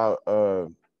bit about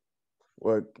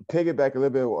piggyback a little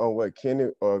bit on what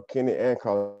Kenny and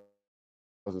Carlos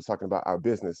was talking about, our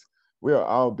business. We are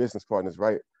all business partners,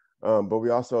 right? But we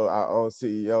also our own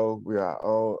CEO. We are our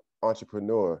own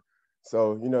entrepreneur.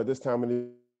 So this time of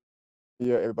the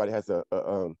year, everybody has a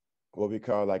what we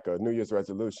call like a New Year's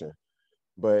resolution.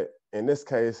 But in this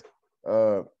case,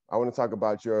 I want to talk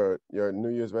about your New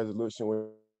Year's resolution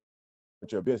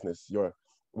with your business,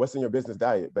 what's in your business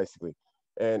diet, basically.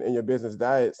 And in your business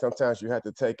diet, sometimes you have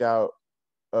to take out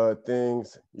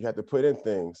things, you have to put in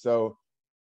things. So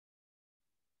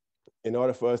in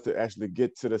order for us to actually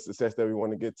get to the success that we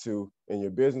want to get to in your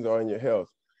business or in your health.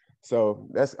 So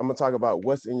I'm gonna talk about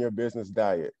what's in your business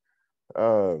diet.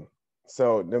 So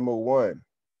number 1,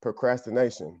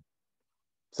 procrastination,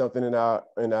 something in our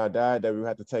diet that we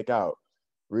have to take out.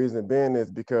 Reason being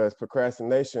is because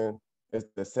procrastination is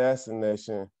the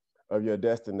assassination of your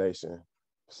destination.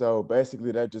 So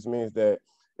basically that just means that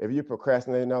if you're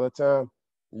procrastinating all the time,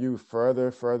 you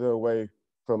further away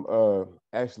from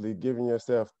actually giving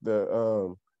yourself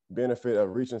the benefit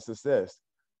of reaching success.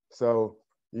 So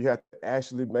you have to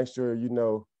actually make sure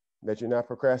that you're not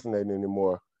procrastinating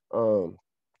anymore.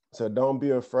 So don't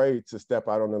be afraid to step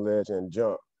out on the ledge and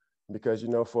jump, because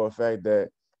for a fact that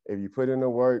if you put in the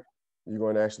work, you're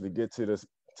going to actually get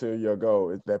to your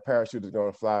goal. That parachute is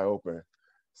going to fly open.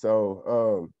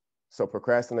 So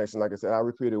procrastination, like I said, I'll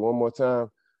repeat it one more time.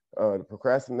 The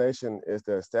procrastination is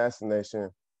the assassination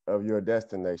of your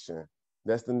destination.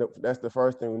 That's the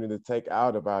first thing we need to take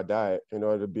out of our diet in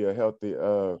order to be a healthy,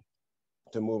 to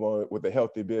move on with a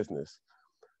healthy business.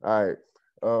 All right.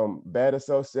 Bad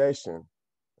association.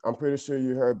 I'm pretty sure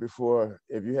you heard before,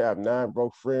 if you have 9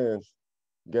 broke friends,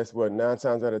 guess what? 9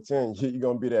 times out of 10, you're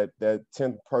gonna be that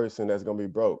 10th person that's gonna be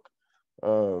broke.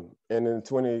 And in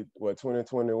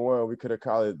 2021, we could have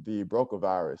called it the broker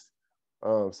virus.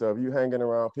 So if you're hanging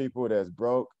around people that's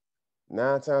broke,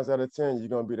 9 times out of 10, you're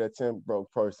gonna be that 10th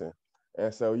broke person.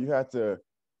 And so you have to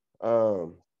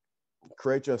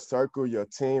create your circle, your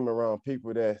team around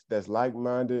people that's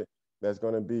like-minded, that's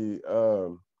gonna be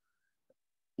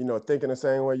thinking the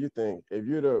same way you think. If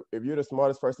you're the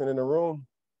smartest person in the room,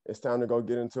 it's time to go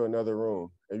get into another room.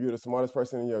 If you're the smartest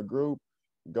person in your group,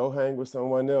 go hang with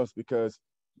someone else, because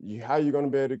how you going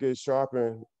to be able to get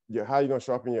sharpened? How you going to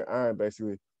sharpen your iron,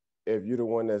 basically, if you're the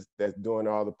one that's doing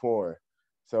all the pouring.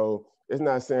 So it's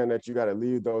not saying that you got to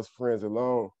leave those friends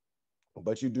alone,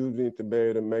 but you do need to be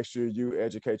able to make sure you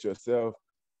educate yourself,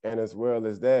 and as well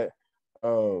as that,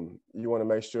 you want to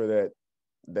make sure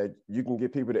that you can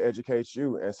get people to educate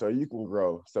you, and so you can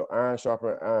grow. So iron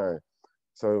sharpen iron.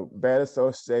 So bad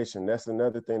association, that's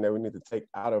another thing that we need to take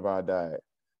out of our diet,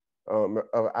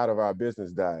 out of our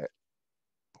business diet.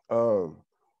 Um,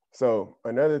 so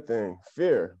another thing,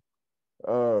 fear.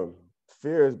 Um,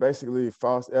 Fear is basically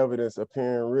false evidence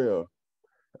appearing real.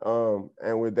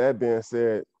 And with that being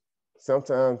said,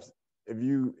 sometimes if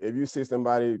you see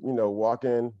somebody,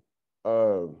 walking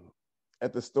um,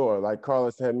 at the store, like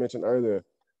Carlos had mentioned earlier,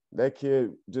 that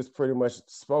kid just pretty much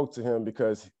spoke to him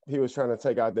because he was trying to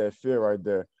take out that fear right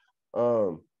there.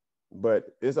 Um, but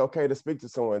it's okay to speak to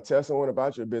someone, tell someone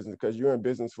about your business because you're in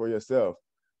business for yourself.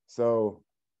 So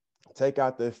take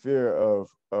out that fear of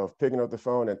picking up the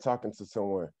phone and talking to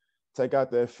someone. Take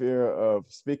out that fear of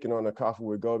speaking on a coffee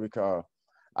with Gobi call.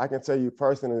 I can tell you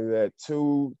personally that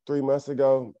 2, 3 months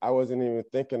ago, I wasn't even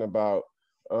thinking about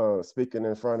speaking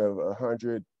in front of a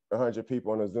hundred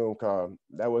people on a Zoom call.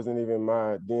 That wasn't even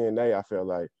my DNA, I feel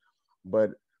like.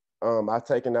 But I've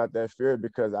taken out that fear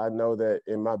because I know that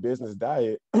in my business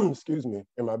diet, excuse me,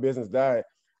 in my business diet,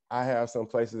 I have some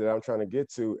places that I'm trying to get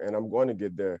to and I'm going to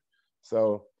get there.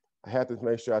 So I have to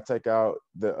make sure I take out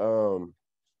the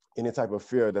any type of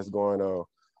fear that's going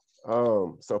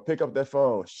on. So pick up that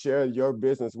phone, share your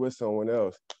business with someone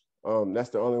else. That's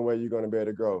the only way you're going to be able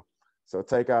to grow. So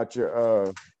take out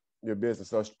your business.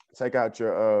 So take out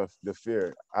your the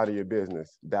fear out of your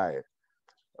business diet.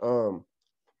 Um,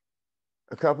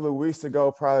 a couple of weeks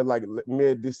ago, probably like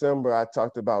mid-December, I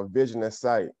talked about vision and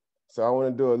sight. So I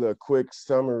want to do a little quick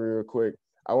summary real quick.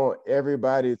 I want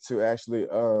everybody to actually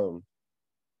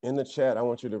in the chat, I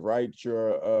want you to write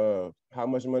your how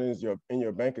much money is in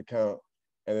your bank account,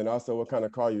 and then also what kind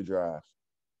of car you drive.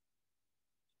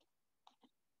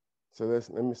 So let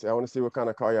me see. I want to see what kind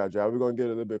of car y'all drive. We're gonna get a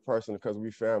little bit personal because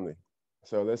we family.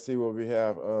 So let's see what we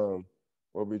have.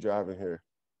 What we driving here.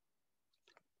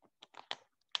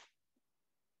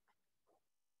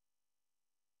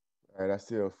 All right, I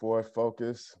see a Ford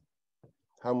Focus.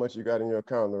 How much you got in your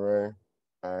account, Lorraine?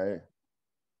 All right.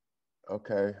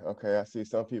 Okay. I see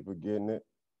some people getting it.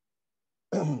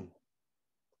 All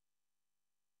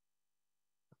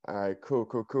right,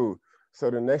 cool. So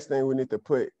the next thing we need to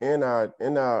put in our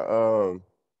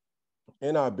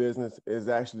business is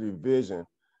actually vision.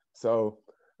 So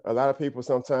a lot of people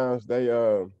sometimes they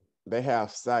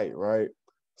have sight, right?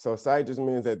 So sight just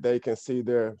means that they can see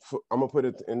I'm gonna put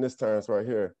it in this terms right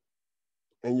here.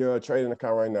 In your trading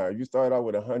account right now, you start out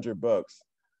with $100.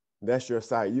 That's your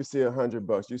sight. You see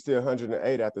 $100. You see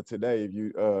 108 after today if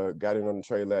you got in on the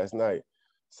trade last night.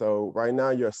 So right now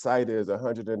your sight is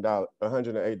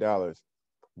 $108,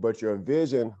 but your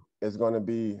vision is going to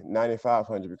be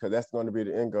 9,500 because that's going to be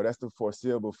the end goal. That's the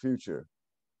foreseeable future.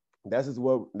 That's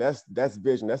vision. That's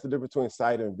the difference between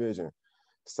sight and vision.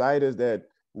 Sight is that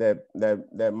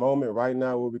moment right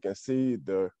now where we can see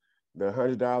the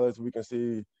 $100. We can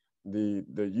see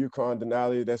the Yukon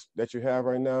Denali that you have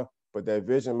right now, but that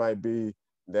vision might be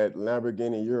that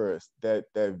Lamborghini Urus. That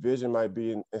vision might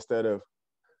be instead of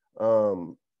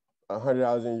 $100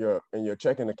 in your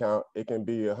checking account, it can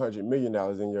be $100 million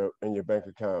in your bank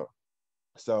account.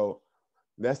 So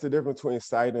that's the difference between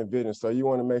sight and vision. So you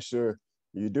want to make sure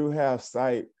you do have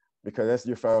sight because that's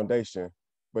your foundation,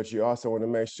 but you also want to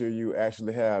make sure you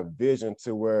actually have vision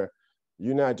to where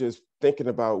you're not just thinking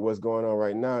about what's going on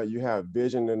right now. You have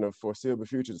vision in the foreseeable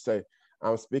future to say,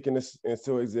 I'm speaking this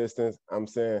into existence. I'm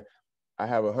saying I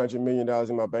have $100 million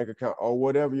in my bank account, or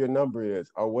whatever your number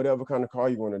is, or whatever kind of car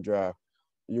you want to drive.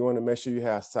 You want to make sure you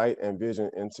have sight and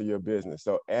vision into your business.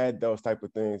 So add those type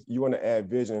of things. You want to add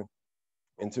vision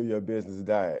into your business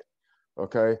diet.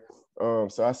 Okay.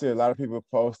 So I see a lot of people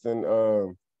posting,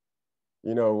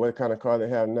 what kind of car they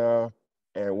have now,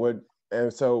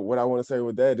 and so what I want to say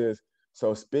with that is,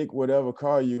 so speak whatever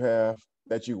car you have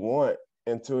that you want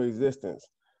into existence.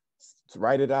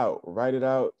 Write it out,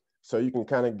 so you can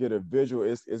kind of get a visual.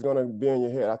 It's gonna be in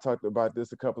your head. I talked about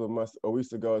this a couple of months or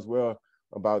weeks ago as well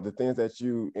about the things that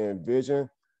you envision.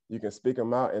 You can speak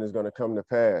them out, and it's gonna come to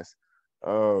pass.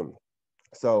 Um,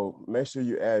 so make sure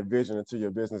you add vision into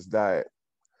your business diet.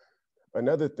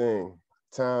 Another thing,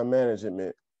 time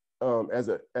management. As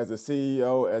a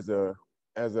CEO,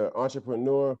 as an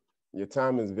entrepreneur, your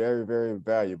time is very, very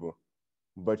valuable.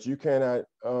 But you cannot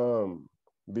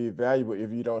be valuable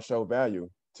if you don't show value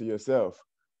to yourself.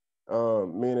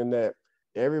 Meaning that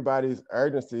everybody's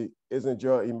urgency isn't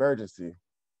your emergency.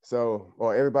 So,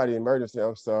 or everybody's emergency,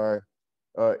 I'm sorry,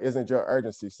 isn't your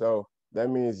urgency. So that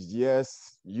means,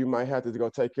 yes, you might have to go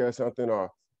take care of something or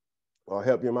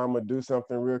help your mama do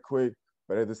something real quick.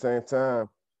 But at the same time,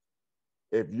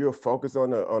 if you're focused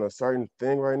on a certain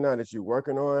thing right now that you're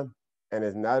working on and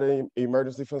it's not an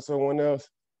emergency for someone else,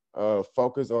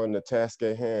 focus on the task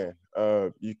at hand.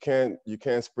 You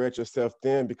can't spread yourself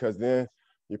thin, because then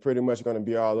you're pretty much going to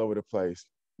be all over the place.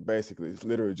 Basically, it's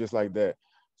literally just like that.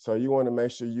 So you want to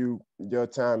make sure your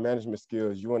time management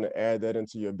skills, you want to add that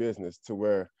into your business to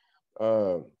where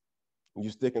uh, you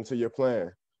sticking to your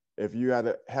plan. If you got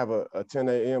to have a 10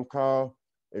 a.m. call,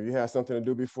 if you have something to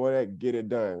do before that, get it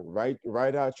done.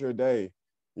 Write out your day.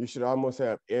 You should almost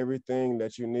have everything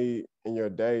that you need in your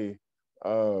day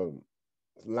um,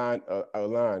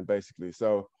 aligned, basically.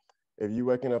 So if you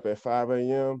waking up at 5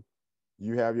 a.m.,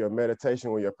 you have your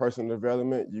meditation with your personal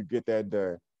development, you get that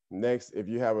done. Next, if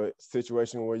you have a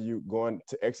situation where you going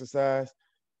to exercise,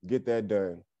 get that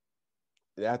done.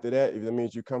 After that, if that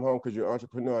means you come home because you're an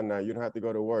entrepreneur now, you don't have to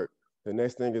go to work. The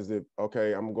next thing is that,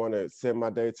 okay, I'm going to set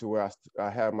my day to where I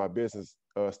have my business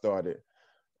started.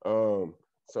 Um,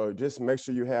 so just make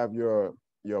sure you have your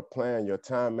plan, your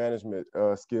time management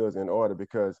skills in order,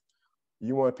 because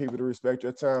you want people to respect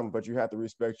your time, but you have to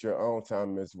respect your own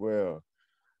time as well.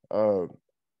 Um,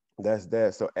 that's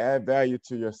that. So add value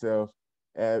to yourself,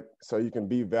 so you can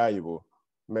be valuable.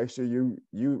 Make sure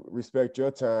you respect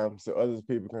your time so other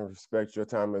people can respect your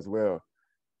time as well.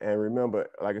 And remember,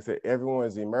 like I said,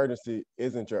 everyone's emergency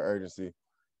isn't your urgency.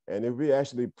 And if we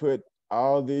actually put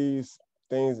all these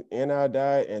things in our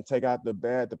diet and take out the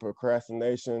bad, the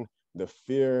procrastination, the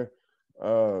fear,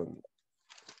 um,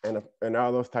 and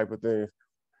all those type of things,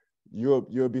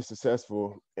 you'll be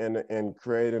successful in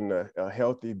creating a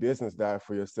healthy business diet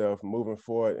for yourself moving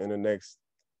forward in the next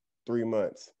 3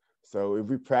 months. So if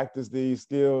we practice these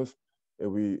skills, if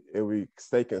we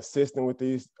stay consistent with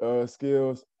these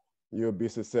skills, you'll be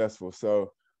successful.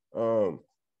 So um,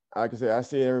 like I said, I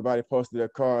see everybody posted their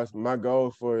cars. My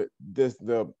goal for this,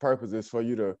 the purpose is for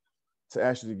you to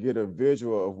actually get a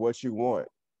visual of what you want.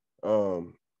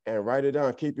 And write it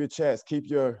down. Keep your chats. Keep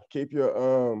your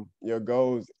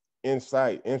goals in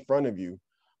sight, in front of you.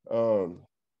 Um,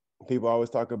 People always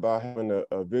talk about having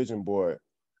a vision board.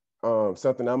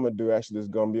 Something I'm gonna do actually is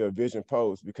gonna be a vision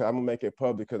post, because I'm gonna make it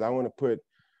public, because I want to put,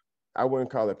 I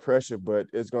wouldn't call it pressure, but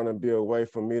it's gonna be a way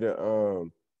for me to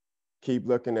keep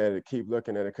looking at it.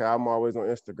 Cause I'm always on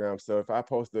Instagram. So if I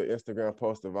post an Instagram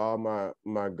post of all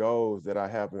my goals that I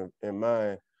have in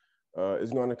mind,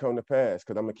 it's gonna come to pass,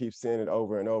 because I'm gonna keep seeing it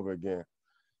over and over again.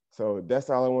 So that's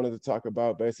all I wanted to talk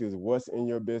about basically, is what's in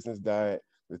your business diet,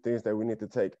 the things that we need to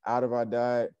take out of our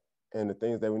diet, and the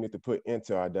things that we need to put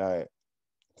into our diet.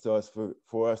 So it's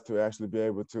for us to actually be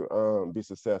able to be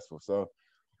successful. So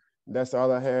that's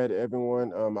all I had,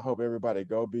 everyone. I hope everybody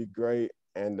go be great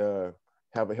and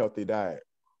have a healthy diet.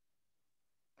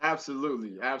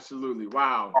 Absolutely, absolutely.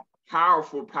 Wow,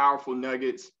 powerful, powerful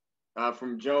nuggets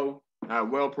from Joe.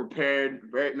 Well prepared.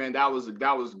 Very, man, that was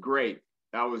great.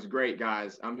 That was great,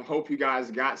 guys. I hope you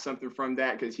guys got something from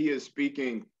that, because he is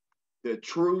speaking the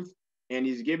truth, and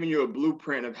he's giving you a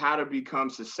blueprint of how to become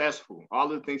successful. All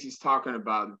the things he's talking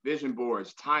about: vision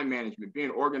boards, time management, being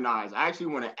organized. I actually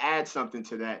want to add something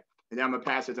to that, and then I'm gonna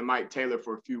pass it to Mike Taylor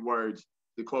for a few words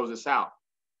to close us out.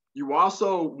 You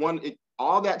also want it,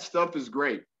 all that stuff is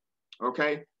great,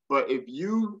 okay? But if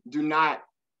you're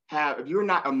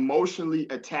not emotionally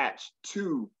attached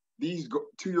to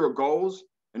to your goals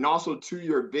and also to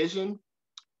your vision,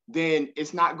 then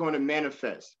it's not going to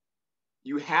manifest.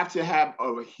 You have to have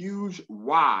a huge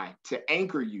why to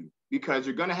anchor you, because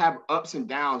you're going to have ups and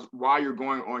downs while you're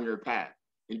going on your path.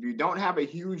 If you don't have a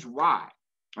huge why,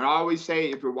 and I always say,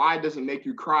 if your why doesn't make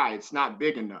you cry, it's not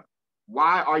big enough.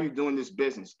 Why are you doing this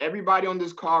business? Everybody on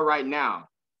this call right now,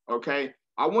 okay?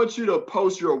 I want you to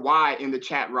post your why in the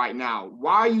chat right now.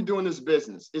 Why are you doing this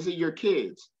business? Is it your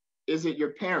kids? Is it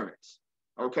your parents?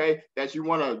 Okay, that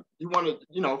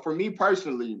for me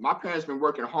personally, my parents been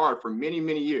working hard for many,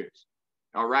 many years.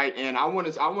 All right. And I want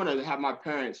to have my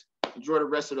parents enjoy the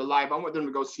rest of their life. I want them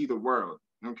to go see the world.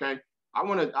 Okay.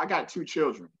 I got two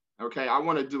children. Okay. I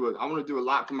want to do a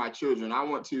lot for my children. I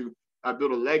want to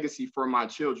build a legacy for my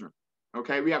children.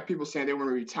 Okay. We have people saying they want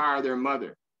to retire their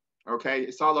mother. Okay.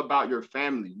 It's all about your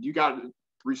family. You got to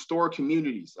restore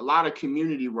communities, a lot of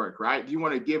community work, right? Do you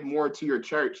want to give more to your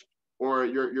church or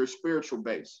your spiritual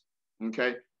base?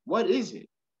 Okay. What is it?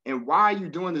 And why are you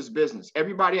doing this business?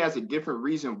 Everybody has a different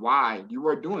reason why you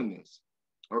are doing this.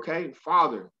 Okay.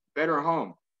 Father, better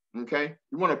home. Okay.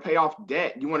 You want to pay off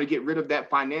debt. You want to get rid of that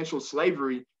financial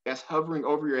slavery that's hovering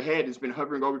over your head. It's been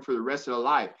hovering over for the rest of your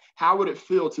life. How would it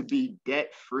feel to be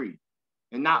debt free?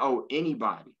 and not owe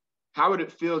anybody? How would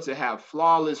it feel to have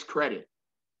flawless credit?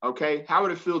 Okay. How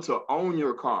would it feel to own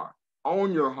your car,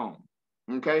 own your home?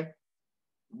 Okay.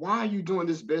 Why are you doing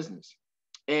this business?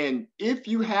 And if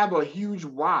you have a huge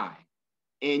why,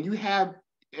 and you have,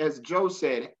 as Joe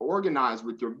said, organized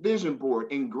with your vision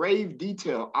board in grave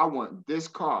detail, I want this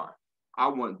car, I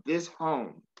want this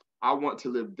home, I want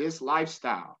to live this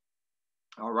lifestyle,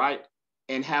 all right?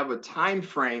 And have a time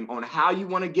frame on how you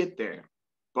want to get there,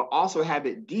 but also have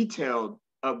it detailed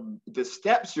of the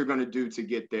steps you're going to do to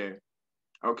get there,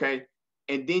 okay?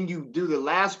 And then you do the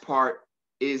last part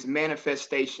is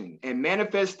manifestation. And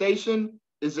manifestation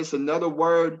is just another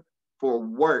word for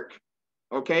work,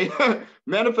 okay?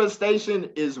 Manifestation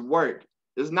is work.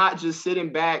 It's not just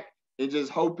sitting back and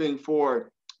just hoping for,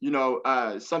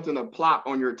 something to plop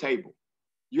on your table.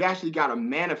 You actually got to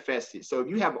manifest it. So if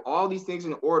you have all these things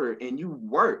in order and you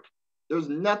work, there's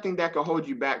nothing that can hold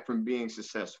you back from being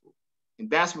successful. And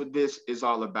that's what this is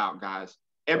all about, guys.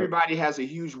 Everybody has a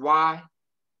huge why.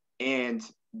 And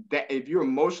that if you're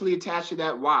emotionally attached to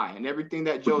that why and everything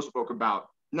that Joe spoke about,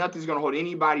 nothing's going to hold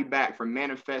anybody back from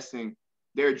manifesting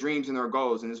their dreams and their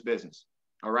goals in this business.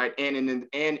 All right. And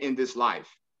in this life.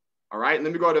 All right.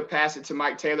 Let me go to pass it to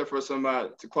Mike Taylor for some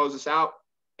to close us out.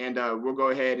 And we'll go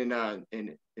ahead and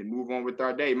move on with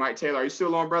our day. Mike Taylor, are you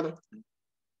still on, brother?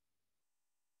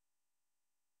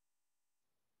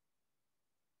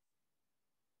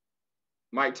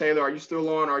 Mike Taylor, are you still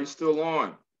on? Are you still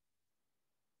on?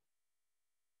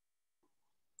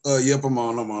 Yep, I'm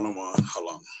on.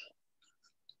 Hold on.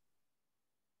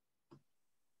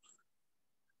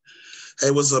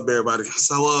 Hey, what's up, everybody?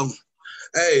 So,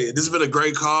 hey, this has been a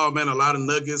great call, man. A lot of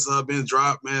nuggets been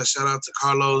dropped, man. Shout out to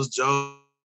Carlos, Joe,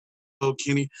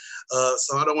 Kenny.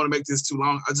 So I don't want to make this too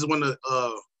long. I just want to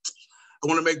I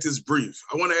want to make this brief.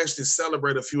 I want to actually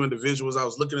celebrate a few individuals. I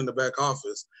was looking in the back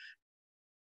office,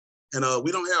 and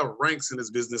we don't have ranks in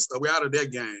this business, so we're out of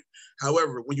that game.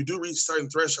 However, when you do reach certain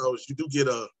thresholds, you do get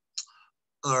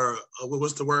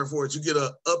what's the word for it? You get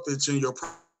a uppage in your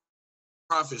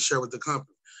profit share with the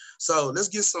company. So let's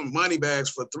get some money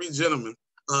bags for 3 gentlemen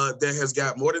that has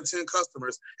got more than 10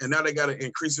 customers, and now they got an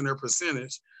increase in their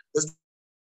percentage. Let's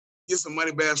get some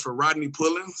money bags for Rodney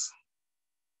Pullins.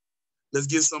 Let's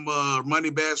get some money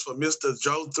bags for Mr.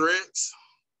 Joe Threats.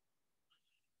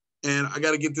 And I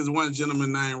got to get this one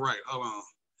gentleman name right. Hold on.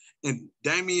 And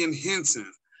Damian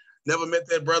Henson. Never met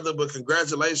that brother, but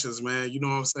congratulations, man. You know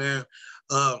what I'm saying?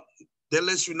 That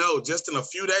lets you know just in a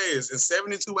few days, in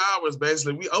 72 hours,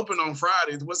 basically, we open on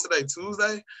Friday. What's today,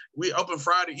 Tuesday? We open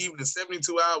Friday evening,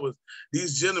 72 hours.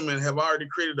 These gentlemen have already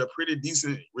created a pretty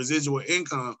decent residual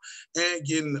income and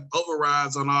getting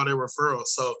overrides on all their referrals.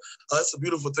 So it's a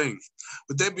beautiful thing.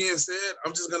 With that being said,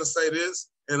 I'm just going to say this,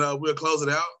 and we'll close it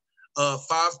out.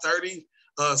 5:30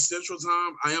 Central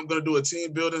Time, I am going to do a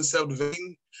team building,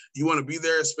 self-development. You want to be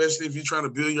there, especially if you're trying to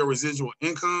build your residual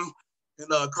income. And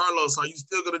Carlos, are you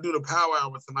still going to do the power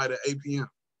hour tonight at 8 p.m.?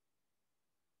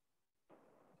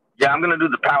 Yeah, I'm going to do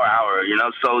the power hour,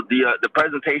 so the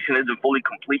presentation isn't fully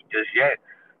complete just yet,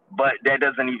 but that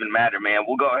doesn't even matter, man.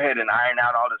 We'll go ahead and iron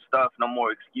out all this stuff. No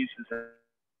more excuses and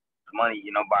money,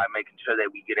 by making sure that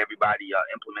we get everybody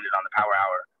implemented on the power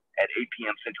hour at 8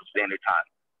 p.m. Central Standard Time.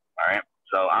 All right.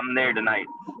 So I'm there tonight.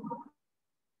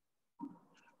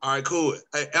 All right, cool.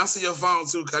 Hey, answer your phone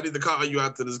too, because I need to call you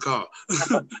after this call.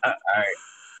 All right.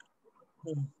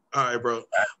 All right, bro.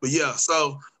 But yeah,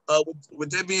 so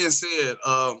with that being said,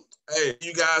 hey,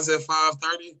 you guys at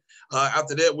 5:30.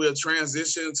 After that, we'll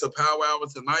transition to power hour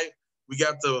tonight. We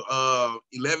got the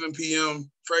 11 p.m.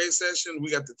 trade session.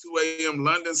 We got the 2 a.m.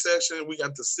 London session. We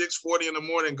got the 6:40 in the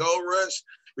morning gold rush.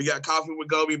 We got coffee with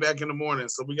G.O.B.E back in the morning.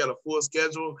 So we got a full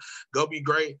schedule. G.O.B.E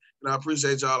great. And I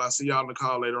appreciate y'all. I'll see y'all on the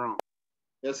call later on.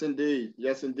 Yes, indeed.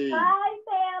 Yes, indeed. Bye,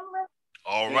 family.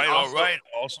 All right, all right.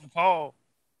 Awesome call.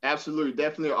 Absolutely.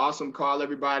 Definitely an awesome call,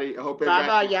 everybody. I hope everybody.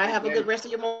 Bye-bye, y'all. Have a good rest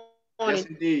of your morning. Yes,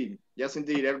 indeed. Yes,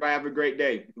 indeed. Everybody have a great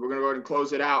day. We're going to go ahead and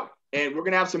close it out. And we're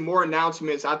going to have some more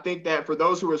announcements. I think that for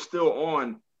those who are still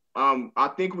on, I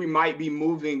think we might be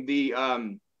moving the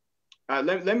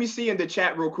let me see in the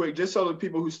chat real quick, just so the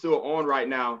people who are still on right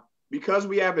now, because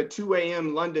we have a 2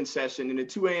 a.m. London session, and the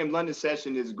 2 a.m. London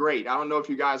session is great. I don't know if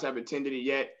you guys have attended it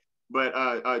yet, but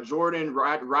Jordan,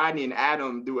 Rodney, and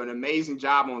Adam do an amazing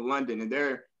job on London, and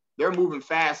they're moving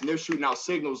fast and they're shooting out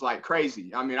signals like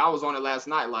crazy. I mean, I was on it last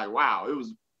night, like, wow, it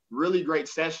was really great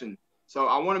session. So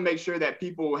I want to make sure that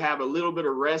people have a little bit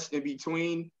of rest in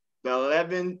between the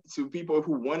 11 to people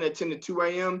who want to attend the 2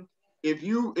 a.m. If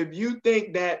you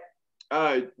think that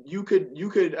you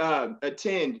could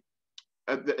attend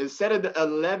instead of the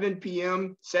 11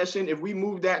 p.m. session, if we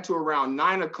move that to around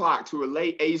 9 o'clock to a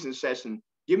late Asian session,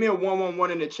 give me a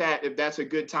 111 in the chat if that's a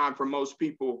good time for most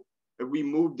people. If we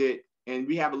moved it and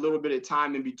we have a little bit of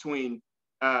time in between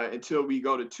until we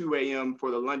go to 2 a.m.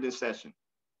 for the London session.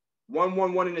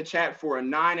 111 in the chat for a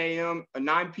 9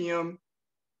 p.m.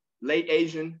 late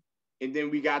Asian, and then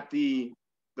we got the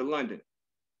London.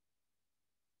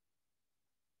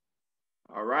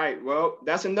 All right, well,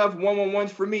 that's enough 111s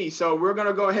for me. So we're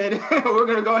gonna go ahead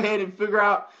and figure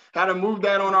out how to move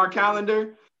that on our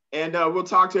calendar, and we'll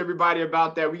talk to everybody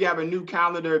about that. We have a new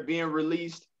calendar being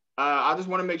released. I just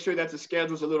want to make sure that the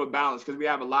schedule's a little balanced because we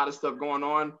have a lot of stuff going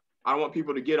on. I don't want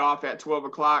people to get off at 12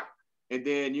 o'clock and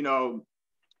then, you know,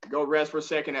 go rest for a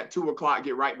second at 2 o'clock,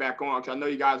 get right back on. Because I know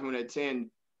you guys want to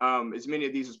attend as many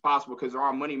of these as possible because there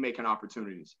are money-making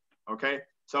opportunities, okay?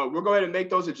 So we'll go ahead and make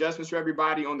those adjustments for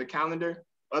everybody on the calendar.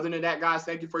 Other than that, guys,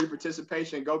 thank you for your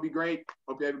participation. Go be great.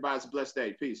 Hope everybody has a blessed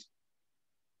day. Peace.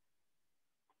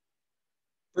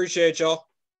 Appreciate y'all.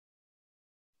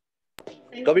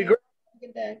 Go be great.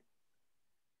 Good day.